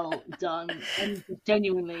 Well done. And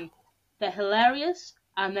genuinely, they're hilarious.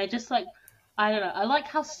 And they're just like, I don't know. I like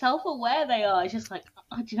how self-aware they are. It's just like,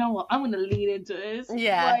 oh, do you know what? I'm going to lean into this.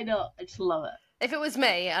 Yeah. Why not? I just love it. If it was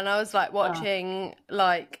me and I was like watching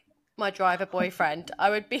like my driver boyfriend, I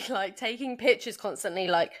would be like taking pictures constantly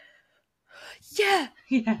like, yeah.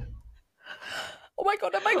 Oh my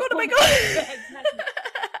God. Yeah, exactly.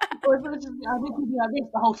 Or if it was just, I think we'd be like this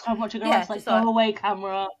the whole time watching her. It's like, throw away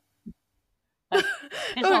camera. Like,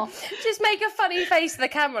 just make a funny face to the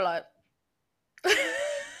camera like.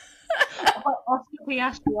 Oscar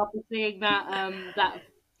Piastri after seeing that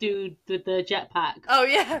dude with the jetpack. Oh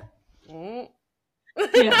yeah.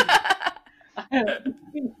 Yeah.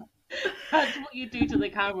 That's what you do to the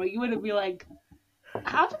camera. You wouldn't be like,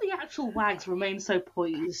 how do the actual wags remain so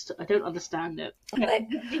poised? I don't understand it.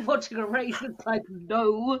 You're watching a race, it's like,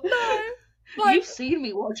 no. Like, You've seen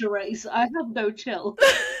me watch a race. I have no chill.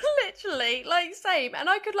 literally, like, same. And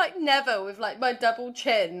I could, like, never, with, like, my double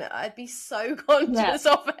chin, I'd be so conscious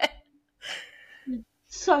of it.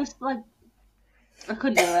 So, like, I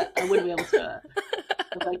couldn't do it. I wouldn't be able to do it.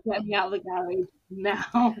 I was like, get me out of the garage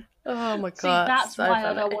now. Oh my god! See, that's so why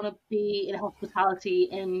funny. I don't want to be in hospitality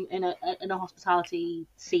in a hospitality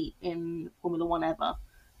seat in Formula One ever,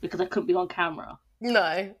 because I couldn't be on camera.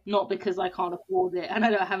 No, not because I can't afford it and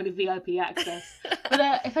I don't have any VIP access.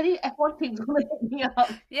 But if any F1 teams want to hit me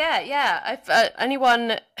up, yeah. If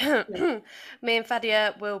anyone, me and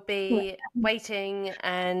Fadia will be waiting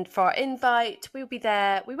and for our invite. We'll be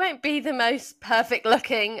there. We won't be the most perfect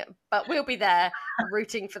looking, but we'll be there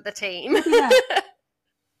rooting for the team.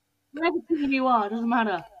 Whatever team you are, doesn't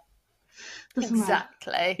matter.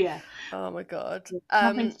 Exactly. Matter. Yeah. Oh my god.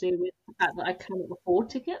 Nothing to do with the fact that I cannot afford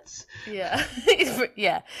tickets. Yeah.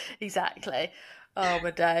 Yeah. Exactly. Oh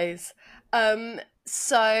my days.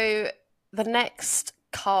 So the next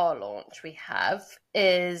car launch we have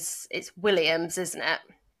it's Williams, isn't it?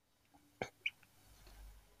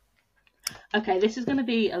 Okay, this is going to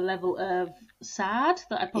be a level of sad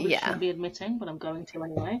that I probably shouldn't be admitting, but I'm going to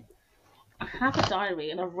anyway. I have a diary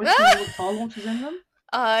and I've written all the car launches in them.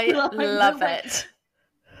 I love it.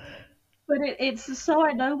 But it's so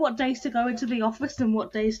I know what days to go into the office and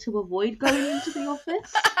what days to avoid going into the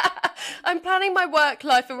office. I'm planning my work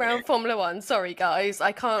life around Formula One. Sorry, guys.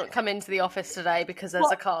 I can't come into the office today because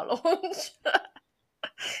there's a car launch.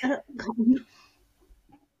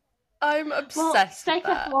 I'm obsessed with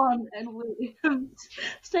that. F1 and Williams.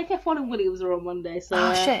 Steak F1 and Williams are on Monday,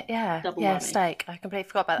 so shit, yeah. Yeah, steak. I completely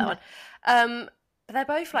forgot about that one. But they're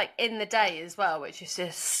both like in the day as well, which is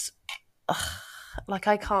just like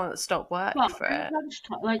I can't stop work for it.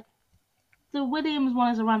 Like the Williams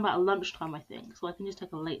one is around about lunchtime, I think, so I can just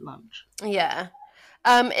take a late lunch. Yeah.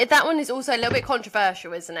 That one is also a little bit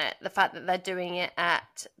controversial, isn't it? The fact that they're doing it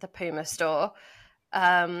at the Puma store.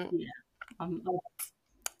 Yeah.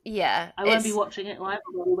 I won't be watching it live.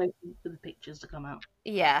 I'll be waiting for the pictures to come out.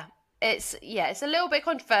 Yeah. It's a little bit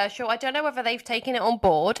controversial. I don't know whether they've taken it on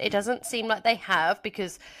board. It doesn't seem like they have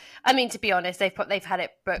because, I mean, to be honest, they've had it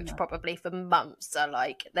booked probably for months. So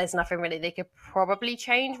like, there's nothing really they could probably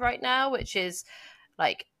change right now, which is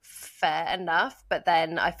like fair enough. But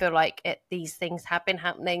then I feel like these things have been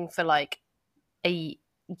happening for like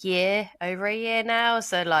over a year now.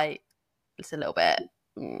 So like, it's a little bit.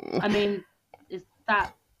 I mean, is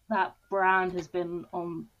that brand has been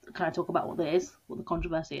on. Can I talk about what the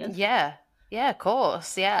controversy is? Yeah, of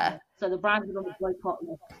course, yeah. So the brand is on the boycott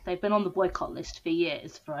list. They've been on the boycott list for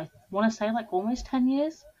years, for I want to say like almost 10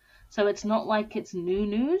 years. So it's not like it's new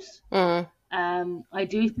news. I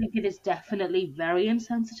do think it is definitely very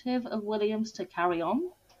insensitive of Williams to carry on,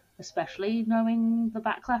 especially knowing the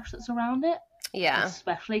backlash that's around it. Yeah.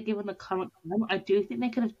 Especially given the current time. I do think they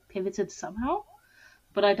could have pivoted somehow,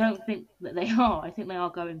 but I don't think that they are. I think they are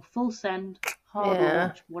going full send, hard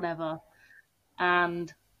launch, whatever.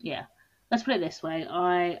 And yeah, let's put it this way: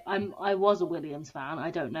 I was a Williams fan. I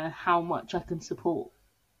don't know how much I can support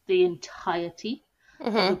the entirety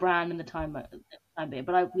of the brand in the time being,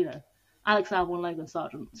 but Alex Albon and Logan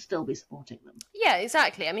Sargent still be supporting them. Yeah,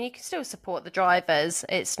 exactly. I mean, you can still support the drivers.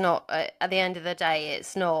 It's not at the end of the day,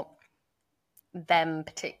 it's not them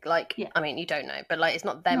I mean, you don't know, but like it's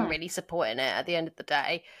not them really supporting it at the end of the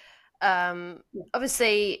day.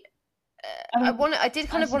 Obviously, I did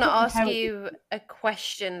kind of want to ask you a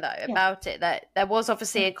question though about it. That there was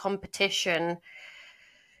obviously a competition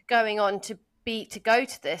going on to go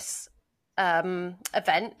to this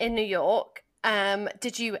event in New York.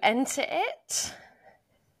 Did you enter it?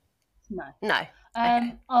 No. Okay.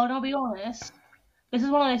 And I'll be honest. This is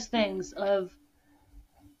one of those things of,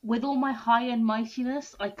 with all my high and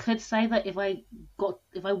mightiness, I could say that if I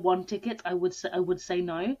won tickets, I would say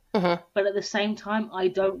no. But at the same time, I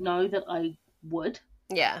don't know that I would.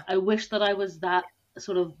 Yeah. I wish that I was that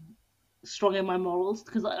sort of strong in my morals,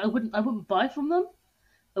 because I wouldn't buy from them.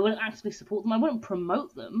 I wouldn't actively support them. I wouldn't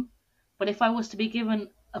promote them. But if I was to be given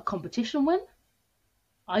a competition win,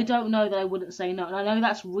 I don't know that I wouldn't say no. And I know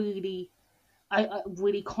that's really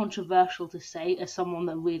controversial to say as someone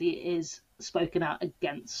that really is spoken out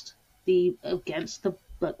against as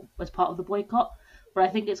part of the boycott. But I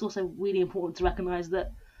think it's also really important to recognise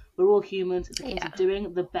that we're all humans. It's a case of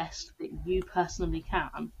doing the best that you personally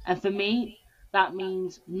can. And for me, that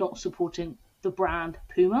means not supporting the brand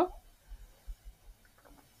Puma.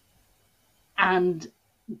 And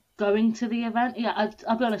going to the event. Yeah,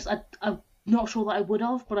 I'll be honest. I'm not sure that I would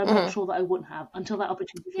have, but I'm not sure that I wouldn't have until that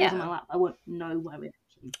opportunity falls in my Yeah. lap. I wouldn't know where it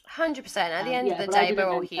is. 100%. At the end of Yeah, the but I day, we're didn't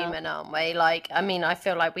all enter. human, aren't we? Like, I mean, I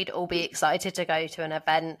feel like we'd all be excited to go to an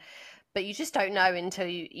event, but you just don't know until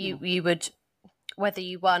you would, whether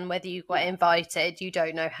you won, whether you got invited, you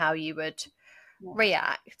don't know how you would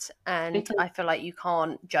react. And Because I feel like you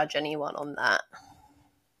can't judge anyone on that.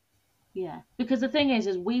 because the thing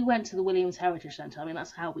is we went to the Williams Heritage Centre. I mean,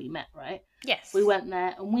 that's how we met, right? Yes. We went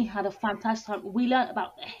there and we had a fantastic time. We learned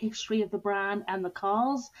about the history of the brand and the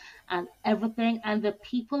cars and everything, and the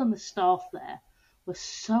people and the staff there were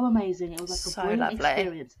so amazing. It was like a So brilliant lovely.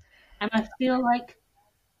 experience. And I feel like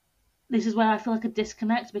this is where I feel like a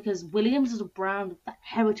disconnect, because Williams is a brand, that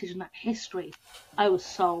heritage and that history. I was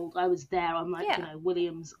sold. I was there. I'm like,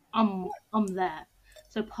 Williams, I'm there.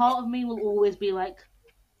 So part of me will always be like,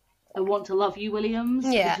 I want to love you, Williams,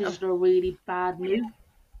 which is just a really bad move.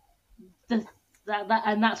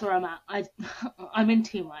 And that's where I'm at. I'm in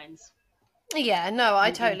two minds. Yeah, no,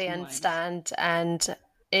 I totally understand. And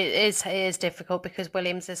it is difficult because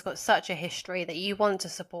Williams has got such a history that you want to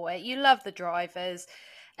support it. You love the drivers.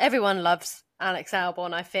 Everyone loves Alex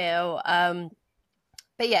Albon, I feel.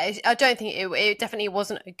 But yeah, I don't think it definitely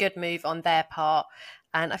wasn't a good move on their part.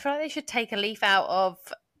 And I feel like they should take a leaf out of,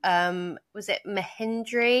 was it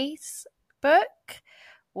Mahindri's book,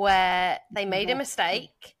 where they made a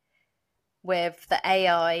mistake with the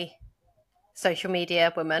AI social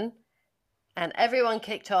media woman, and everyone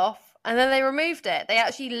kicked off, and then they removed it. They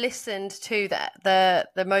actually listened to the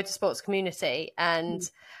motorsports community, and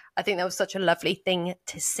I think that was such a lovely thing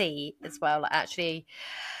to see as well. Like, actually,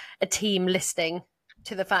 a team listening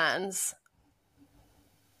to the fans.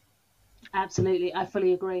 Absolutely, I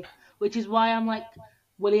fully agree. Which is why I'm like,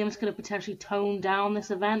 Williams could have potentially toned down this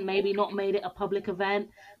event, maybe not made it a public event,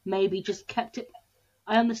 maybe just kept it.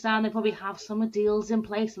 I understand they probably have some deals in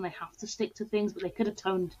place and they have to stick to things, but they could have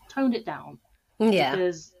toned it down. Yeah.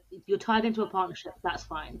 Because if you're tied into a partnership, that's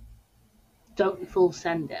fine. Don't full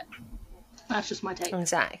send it. That's just my take.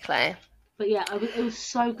 Exactly. But yeah, it was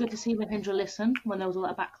so good to see Mahindra listen when there was all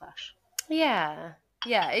that backlash. Yeah.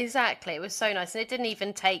 Yeah, exactly. It was so nice. And it didn't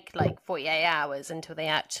even take like 48 hours until they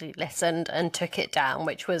actually listened and took it down,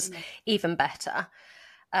 which was even better.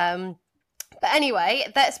 But anyway,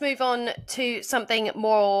 let's move on to something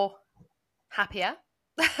more happier.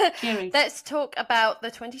 Let's talk about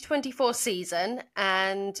the 2024 season,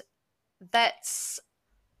 and let's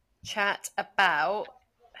chat about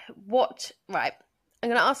right. I'm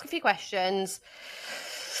going to ask a few questions.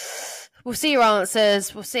 We'll see your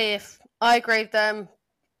answers. We'll see if I agree with them.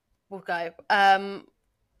 We'll go.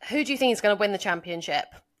 Who do you think is going to win the championship?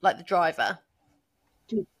 Like the driver?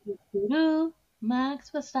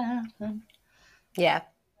 Max Verstappen. Yeah.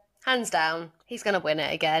 Hands down. He's going to win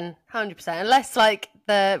it again. 100%. Unless like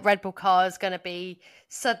the Red Bull car is going to be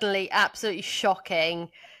suddenly absolutely shocking.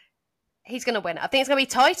 He's going to win it. I think it's going to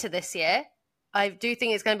be tighter this year. I do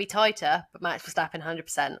think it's going to be tighter, but Max Verstappen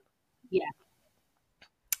 100%. Yeah.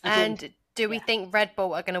 And do we think Red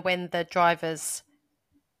Bull are going to win the Drivers'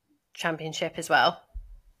 Championship as well?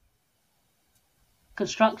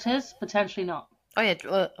 Constructors? Potentially not. Oh,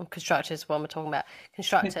 yeah. Constructors, what we're talking about.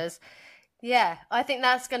 Constructors. Yeah, I think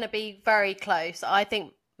that's going to be very close. I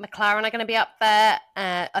think McLaren are going to be up there.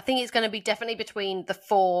 I think it's going to be definitely between the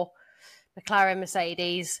four: McLaren,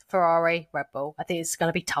 Mercedes, Ferrari, Red Bull. I think it's going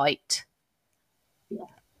to be tight. Yeah.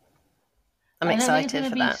 I'm excited for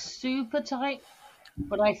that. It's going to be super tight,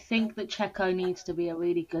 but I think that Checo needs to be a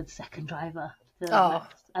really good second driver. I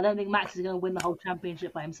don't think Max is going to win the whole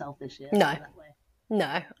championship by himself this year. No,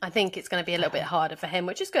 I think it's going to be a little bit harder for him,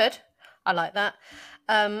 which is good. I like that.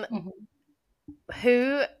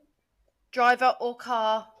 Who, driver or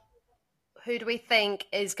car, who do we think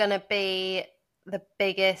is going to be the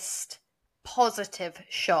biggest positive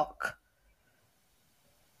shock?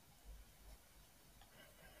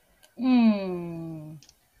 Well,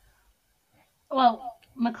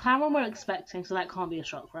 McLaren we're expecting, so that can't be a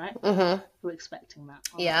shock, right? Mm-hmm. We're expecting that.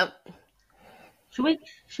 Yeah.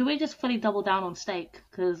 Should we just fully double down on Stake?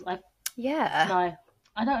 Because no,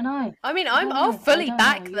 I don't know. I mean, I'll fully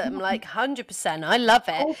back them, like 100%. I love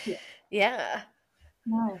it. Yeah.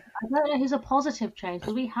 No, I don't know who's a positive change,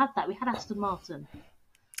 because we had that. We had Aston Martin.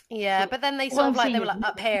 Yeah, but then they sort of like, they were like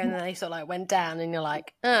up here and then they sort of like went down and you're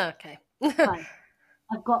like, oh, okay. Fine.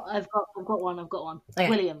 I've got one. Okay.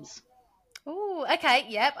 Williams. Oh, okay.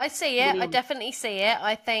 Yep, I see it. Williams. I definitely see it.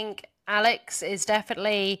 I think Alex is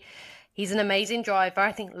definitely, he's an amazing driver.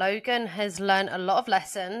 I think Logan has learned a lot of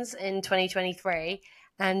lessons in 2023.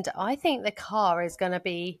 And I think the car is going to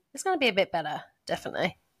be, a bit better.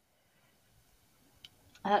 Definitely.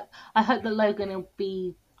 I hope that Logan will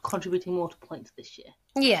be contributing more to points this year.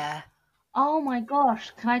 Yeah. Oh my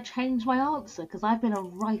gosh, can I change my answer? Because I've been a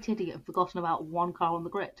right idiot and forgotten about one car on the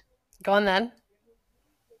grid. Go on then.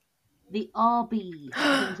 The RB,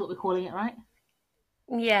 I think is what we're calling it, right?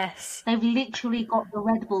 Yes. They've literally got the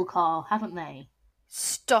Red Bull car, haven't they?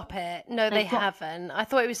 Stop it. No, they haven't. I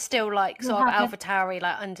thought it was still like sort of AlphaTauri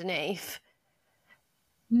like underneath.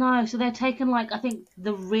 No, so they're taking like, I think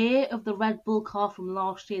the rear of the Red Bull car from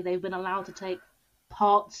last year, they've been allowed to take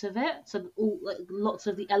parts of it. So all, like, lots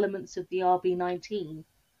of the elements of the RB19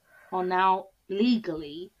 are now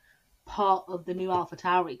legally part of the new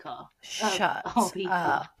AlphaTauri car. Shut RB up.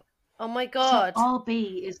 car. Oh my god. So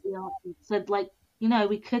RB is the RB. So like, you know,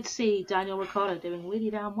 we could see Daniel Ricciardo doing really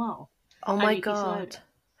damn well. Oh my god.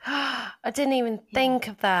 I didn't even think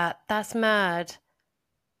of that. That's mad.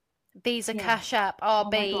 Visa Cash App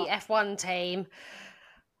RB F1 team.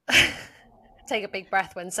 Take a big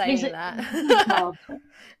breath when saying that.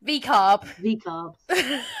 V-carb. V-carb.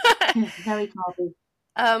 Very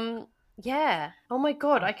carby. Yeah. Oh my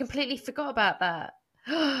god, I completely forgot about that.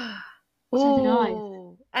 So did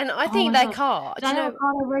I. And I think their car.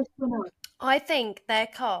 I think their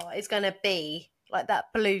car is going to be like that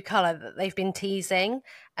blue colour that they've been teasing,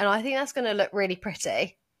 and I think that's going to look really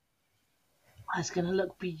pretty. It's going to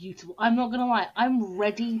look beautiful. I'm not going to lie. I'm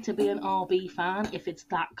ready to be an RB fan if it's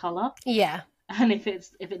that colour. Yeah. And if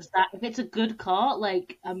it's a good car,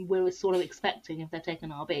 like we're sort of expecting if they're taking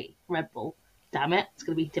RB, Red Bull, damn it, it's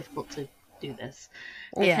going to be difficult to do this.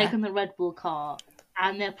 They're taking the Red Bull car,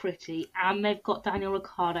 and they're pretty, and they've got Daniel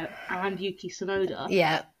Ricciardo and Yuki Tsunoda.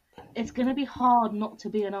 Yeah. It's going to be hard not to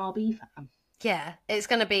be an RB fan. Yeah, it's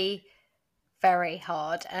going to be very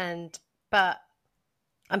hard, but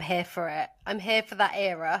I'm here for it. I'm here for that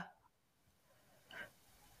era.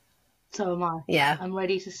 So am I. Yeah. I'm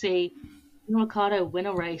ready to see Ricciardo win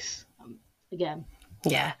a race again.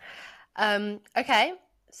 Yeah. Okay,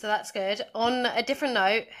 so that's good. On a different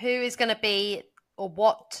note, who is going to be, or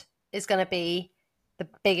what is going to be the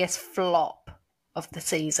biggest flop of the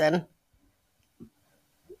season?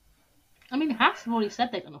 I mean, Haas have already said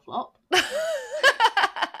they're going to flop.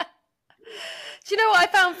 Do you know what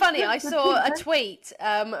I found funny? I saw a tweet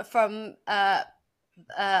from I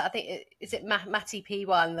think is it Matty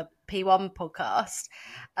P1, the P1 podcast,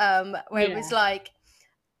 where it was like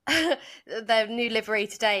their new livery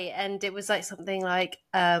today, and it was like something like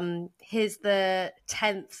here's the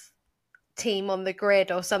 10th team on the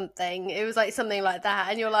grid or something. It was like something like that,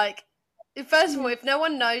 and you're like, first of all, if no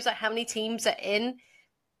one knows like how many teams are in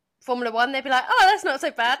Formula One, they'd be like, oh, that's not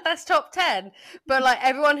so bad, that's top 10. But like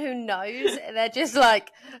everyone who knows, they're just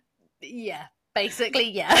like, yeah,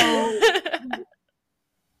 basically, yeah.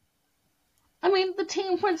 I mean, the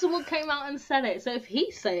team principal came out and said it, so if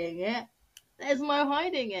he's saying it, there's no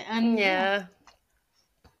hiding it. And yeah,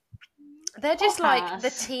 they're just like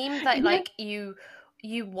the team that like you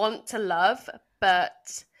want to love,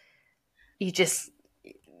 but you just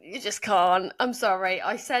can't. I'm sorry,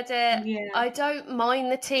 I said it. Yeah. I don't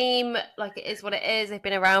mind the team, like it is what it is. They've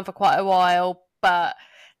been around for quite a while, but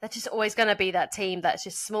they're just always going to be that team that's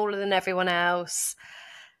just smaller than everyone else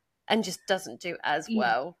and just doesn't do as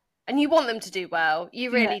well. And you want them to do well.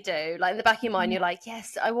 You really do. Like in the back of your mind, you're like,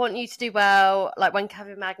 yes, I want you to do well. Like when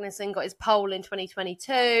Kevin Magnussen got his pole in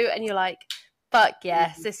 2022, and you're like, fuck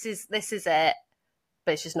yes, this is it.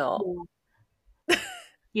 But it's just not.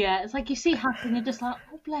 Yeah, it's like you see Haas and you're just like,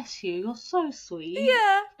 oh, bless you, you're so sweet.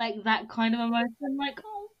 Yeah. Like that kind of emotion, like,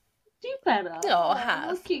 oh, do better. Oh,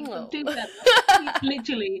 Haas. Do better.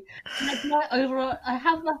 Literally. Like, I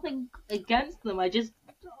have nothing against them. I just,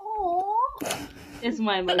 is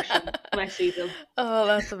my emotion when I see them. Oh,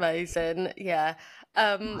 that's amazing. Yeah.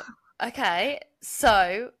 Okay,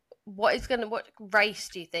 so what race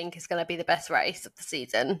do you think is going to be the best race of the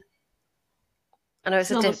season? I know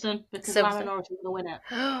it's Silverstone, because Lando Norris is going to win it.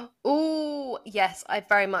 Oh, yes, I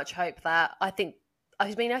very much hope that. I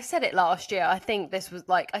said it last year. I think this was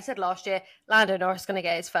I said last year, Lando Norris is going to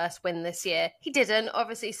get his first win this year. He didn't,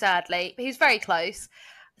 obviously, sadly, but he was very close.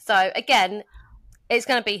 So, again, it's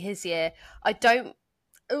going to be his year. I don't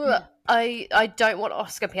want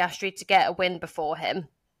Oscar Piastri to get a win before him.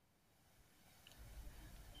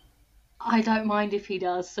 I don't mind if he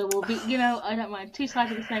does. So we'll be, I don't mind. Two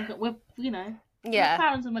sides of the same. We're, yeah.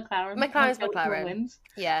 McLaren's and McLaren. McLaren's McLaren. Wins.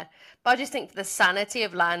 Yeah. But I just think for the sanity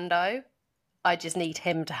of Lando, I just need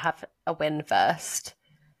him to have a win first.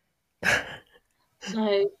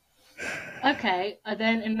 So, okay.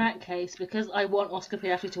 Then in that case, because I want Oscar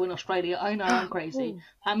Piastri to win Australia, I know I'm crazy.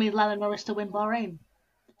 That means Lando Norris to win Bahrain.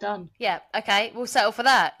 Done. Yeah. Okay. We'll settle for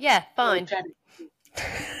that. Yeah. Fine.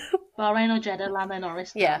 Bahrain or Jeddah, Lando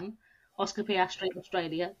Norris, Yeah. done. Oscar Piastri,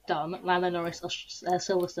 Australia, done. Lando Norris,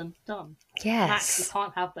 Silverstone, done. Max, you Yes.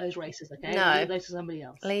 can't have those races, okay? No. Leave those to somebody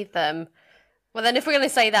else. Leave them. Well, then if we're going to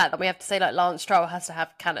say that, then we have to say like Lance Stroll has to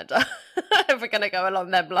have Canada. If we're going to go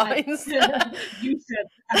along them lines. You said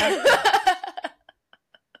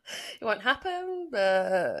It won't happen,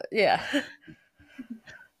 but yeah.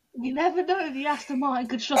 You never know if the Aston Martin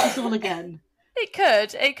could shock us all again. It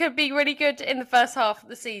could. It could be really good in the first half of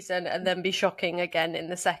the season and then be shocking again in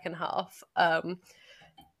the second half.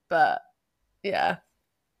 But yeah.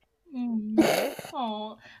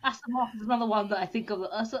 Oh, Aston Martin's another one that I think of.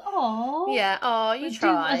 I said, oh, Yeah. Oh, you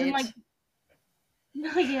tried. As in, like,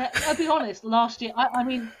 no, yeah. I'll be honest. Last year, I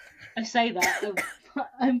mean, I say that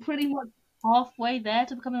I'm pretty much halfway there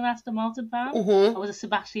to becoming an Aston Martin fan. I was a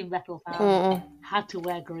Sebastian Vettel fan. Had to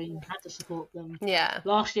wear green. Had to support them. Yeah.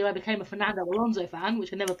 Last year, I became a Fernando Alonso fan,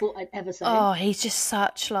 which I never thought I'd ever say. Oh, he's just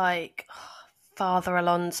such like Father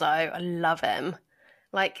Alonso. I love him.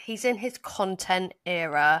 Like he's in his content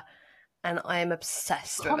era, and I am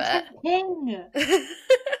obsessed with it. King.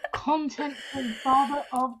 Content king, father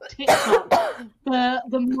of TikTok. The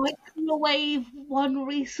microwave one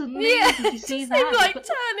recently. Yeah, did you see just that? him, like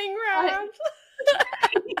turning round.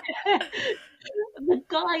 The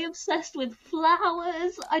guy obsessed with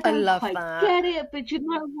flowers. I don't love quite that. get it, but you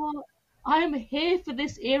know what? I am here for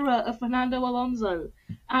this era of Fernando Alonso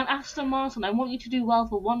and Aston Martin. I want you to do well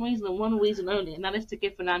for one reason and one reason only, and that is to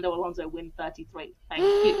give Fernando Alonso win 33. Thank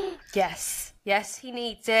you. Yes, he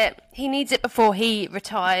needs it. He needs it before he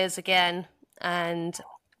retires again, and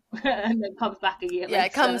and then comes back a year later. Yeah,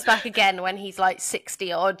 it comes back again when he's like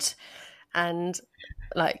 60 odd, and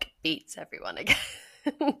like beats everyone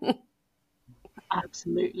again.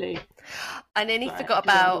 Absolutely. I nearly forgot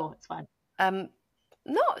about. It's fine.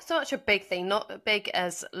 Not so much a big thing, not as big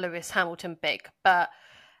as Lewis Hamilton big, but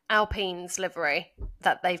Alpine's livery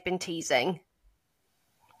that they've been teasing.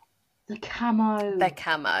 The camo. Their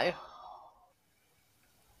camo.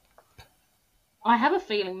 I have a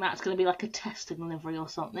feeling that's going to be like a testing livery or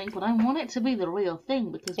something, but I want it to be the real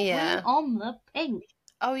thing because bring on the pink.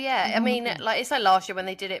 Oh yeah, I mean, like it's like last year when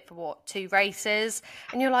they did it for what, 2 races,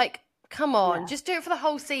 and you're like, come on, just do it for the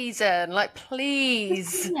whole season, like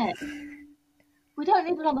please. We don't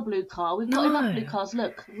need another blue car. We've got enough blue cars.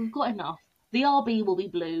 Look, we've got enough. The RB will be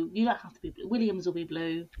blue. You don't have to be blue. Williams will be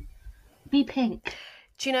blue. Be pink.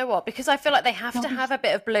 Do you know what? Because I feel like they have to have a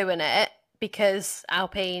bit of blue in it because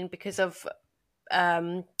Alpine, because of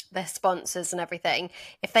their sponsors and everything.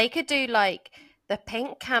 If they could do like the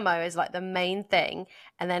pink camo as like the main thing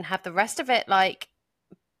and then have the rest of it like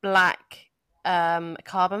black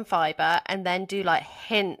carbon fiber and then do like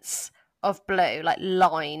hints of blue, like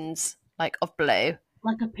lines like of blue,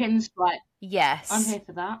 like a pinstripe. Yes, I'm here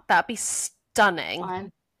for that. That'd be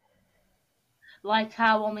stunning. Like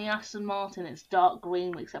how on the Aston Martin it's dark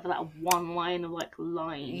green except for that one line of like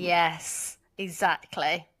line. Yes,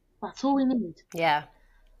 exactly. That's all we need. Yeah.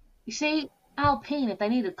 You see, Alpine, if they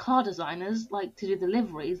needed car designers like to do the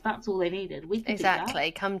liveries, that's all they needed. We could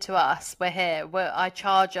exactly. Do that. Come to us. We're here. I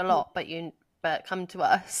charge a lot, but come to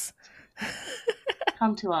us.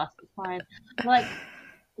 Come to us. It's fine. Like.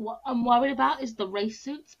 What I'm worried about is the race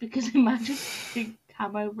suits, because imagine pink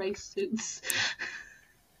camo race suits.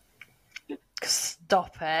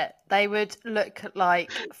 Stop it. They would look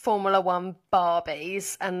like Formula 1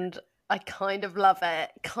 Barbies, and I kind of love it.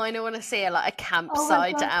 Kind of want to see like a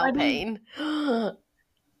campsite to Alpine.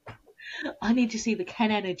 I need to see the Ken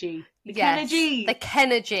Energy. The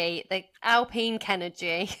Kenergy. The Alpine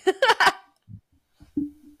Kenergy.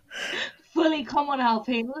 Fully, come on,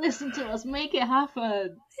 Alpine, listen to us, make it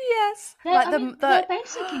happen. Yes, they're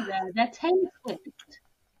basically there. They're Taylor Swift.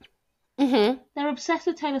 Mm-hmm. They're obsessed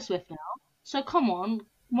with Taylor Swift now. So come on,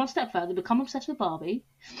 one step further, become obsessed with Barbie.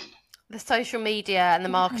 The social media and the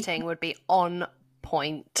marketing would be on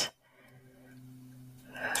point.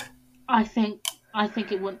 I think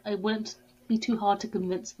it wouldn't be too hard to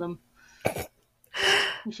convince them.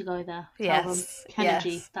 We should go there. Tell them,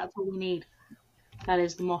 Kenergy, that's all we need. That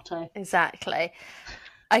is the motto. Exactly.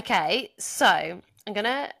 Okay, so I'm going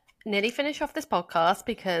to nearly finish off this podcast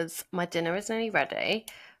because my dinner is nearly ready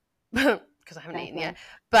because I haven't eaten yet.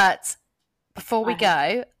 But before we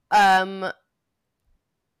go, I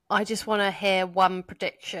just want to hear one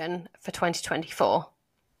prediction for 2024.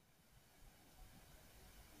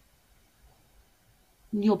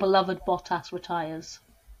 Your beloved Bottas retires.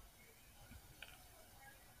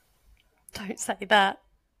 Don't say that.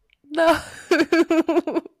 No.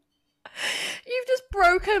 You've just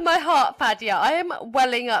broken my heart, Fadia. I am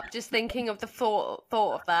welling up just thinking of the thought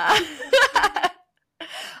of that.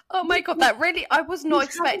 Oh, Oh my God, that really, I was not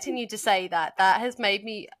expecting you to say that. That has made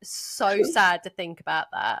me so sad to think about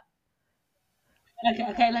that.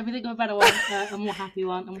 Okay, let me think of a better one, a more happy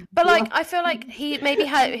one. But like, I feel like he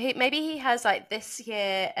has like this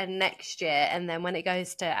year and next year, and then when it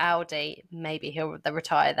goes to Audi, maybe he'll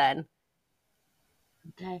retire then.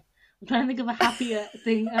 Okay, I'm trying to think of a happier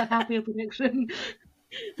thing, a happier prediction.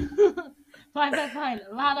 Fine.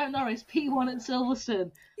 Lando Norris, P1 at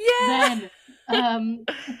Silverstone. Yeah. Then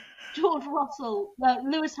George Russell,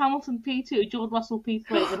 Lewis Hamilton P2, George Russell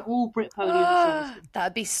P3, and all Brit podium at Silverstone.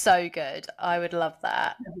 That'd be so good. I would love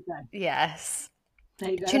that. Yes.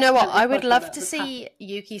 There you go. Do you know what? I would love to see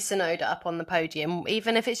Yuki Tsunoda up on the podium,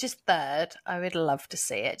 even if it's just third. I would love to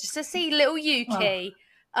see it. Just to see little Yuki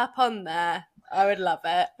up on there. I would love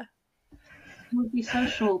it. It would be so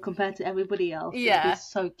short compared to everybody else. Yeah. It would be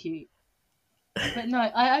so cute. But no,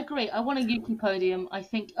 I agree. I want a Yuki podium. I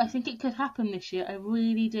think it could happen this year. I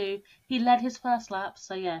really do. He led his first lap,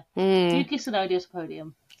 so yeah. Yuki Tsunoda's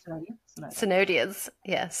podium. Tsunoda's,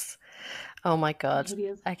 yes. Oh my God.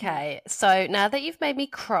 Okay, so now that you've made me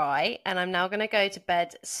cry, and I'm now going to go to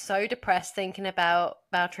bed so depressed thinking about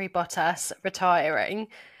Valtteri Bottas retiring.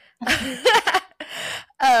 You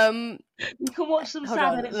can watch some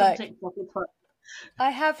sad edits on TikTok. I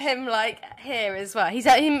have him like here as well. He's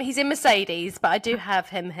in Mercedes, but I do have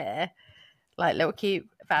him here, like little cute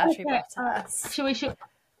Valtteri Bottas. Should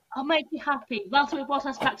I'll make you happy. Valtteri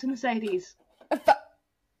Bottas back to Mercedes.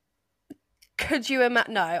 Could you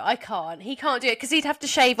imagine? No, I can't. He can't do it because he'd have to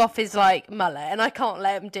shave off his like mullet, and I can't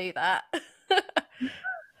let him do that.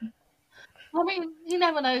 I mean, you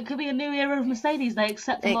never know. It could be a new era of Mercedes. They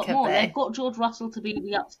accept a lot more. They've got George Russell to be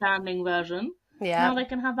the upstanding version. Yeah. Now they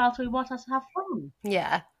can have Valtteri Bottas have fun.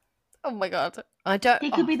 Yeah. Oh my God. He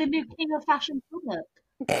could be the new king of fashion product.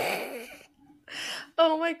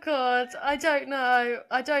 Oh my God. I don't know.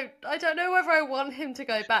 I don't know whether I want him to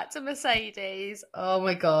go back to Mercedes. Oh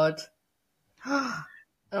my God.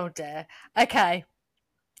 Oh dear. Okay.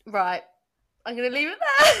 Right. I'm going to leave it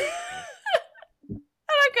there. And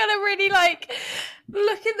I'm going to really like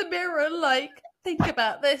look in the mirror and like think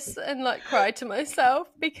about this and like cry to myself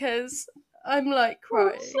because I'm like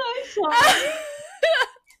crying. I'm so sorry.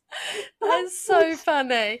 That's so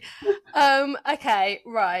funny. Okay,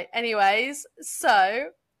 right. Anyways, so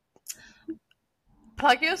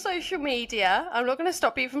plug your social media. I'm not going to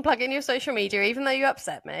stop you from plugging your social media, even though you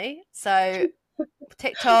upset me. So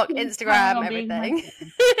TikTok, Instagram, everything.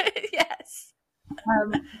 Yes.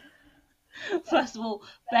 First of all,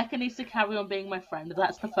 Becca needs to carry on being my friend.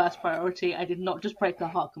 That's the first priority. I did not just break her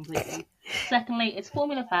heart completely. Secondly, it's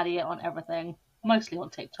FormulaFadia on everything. Mostly on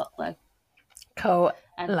TikTok, though. Cool.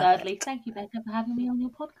 And thirdly, thank you, Becca, for having me on your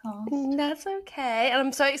podcast. That's okay. And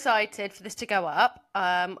I'm so excited for this to go up.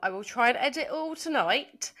 I will try and edit it all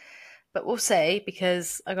tonight, but we'll see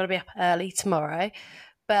because I've got to be up early tomorrow.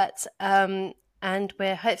 But and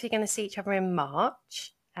we're hopefully going to see each other in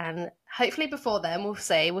March. And hopefully before then, we'll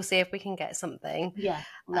see if we can get something. Yeah.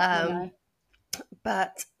 Let me know.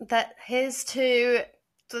 But here's to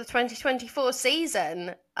the 2024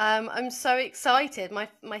 season. I'm so excited.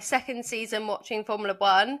 My second season watching Formula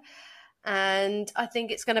One, and I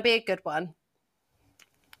think it's going to be a good one.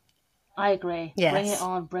 I agree. Yes. Bring it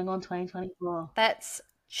on. Bring on 2024. Let's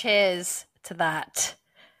cheers to that.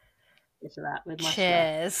 Cheers to that with my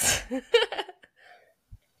cheers.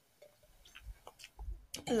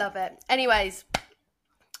 Love it. Anyways,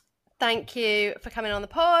 thank you for coming on the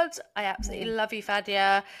pod. I absolutely love you,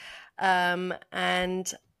 Fadia.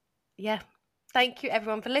 And yeah, thank you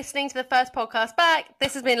everyone for listening to the first podcast back.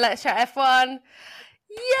 This has been Let's Chat F1.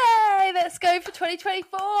 Yay! Let's go for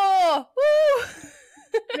 2024. Woo!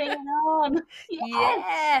 Bring it on. Yes.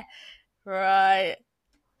 Yeah. Right.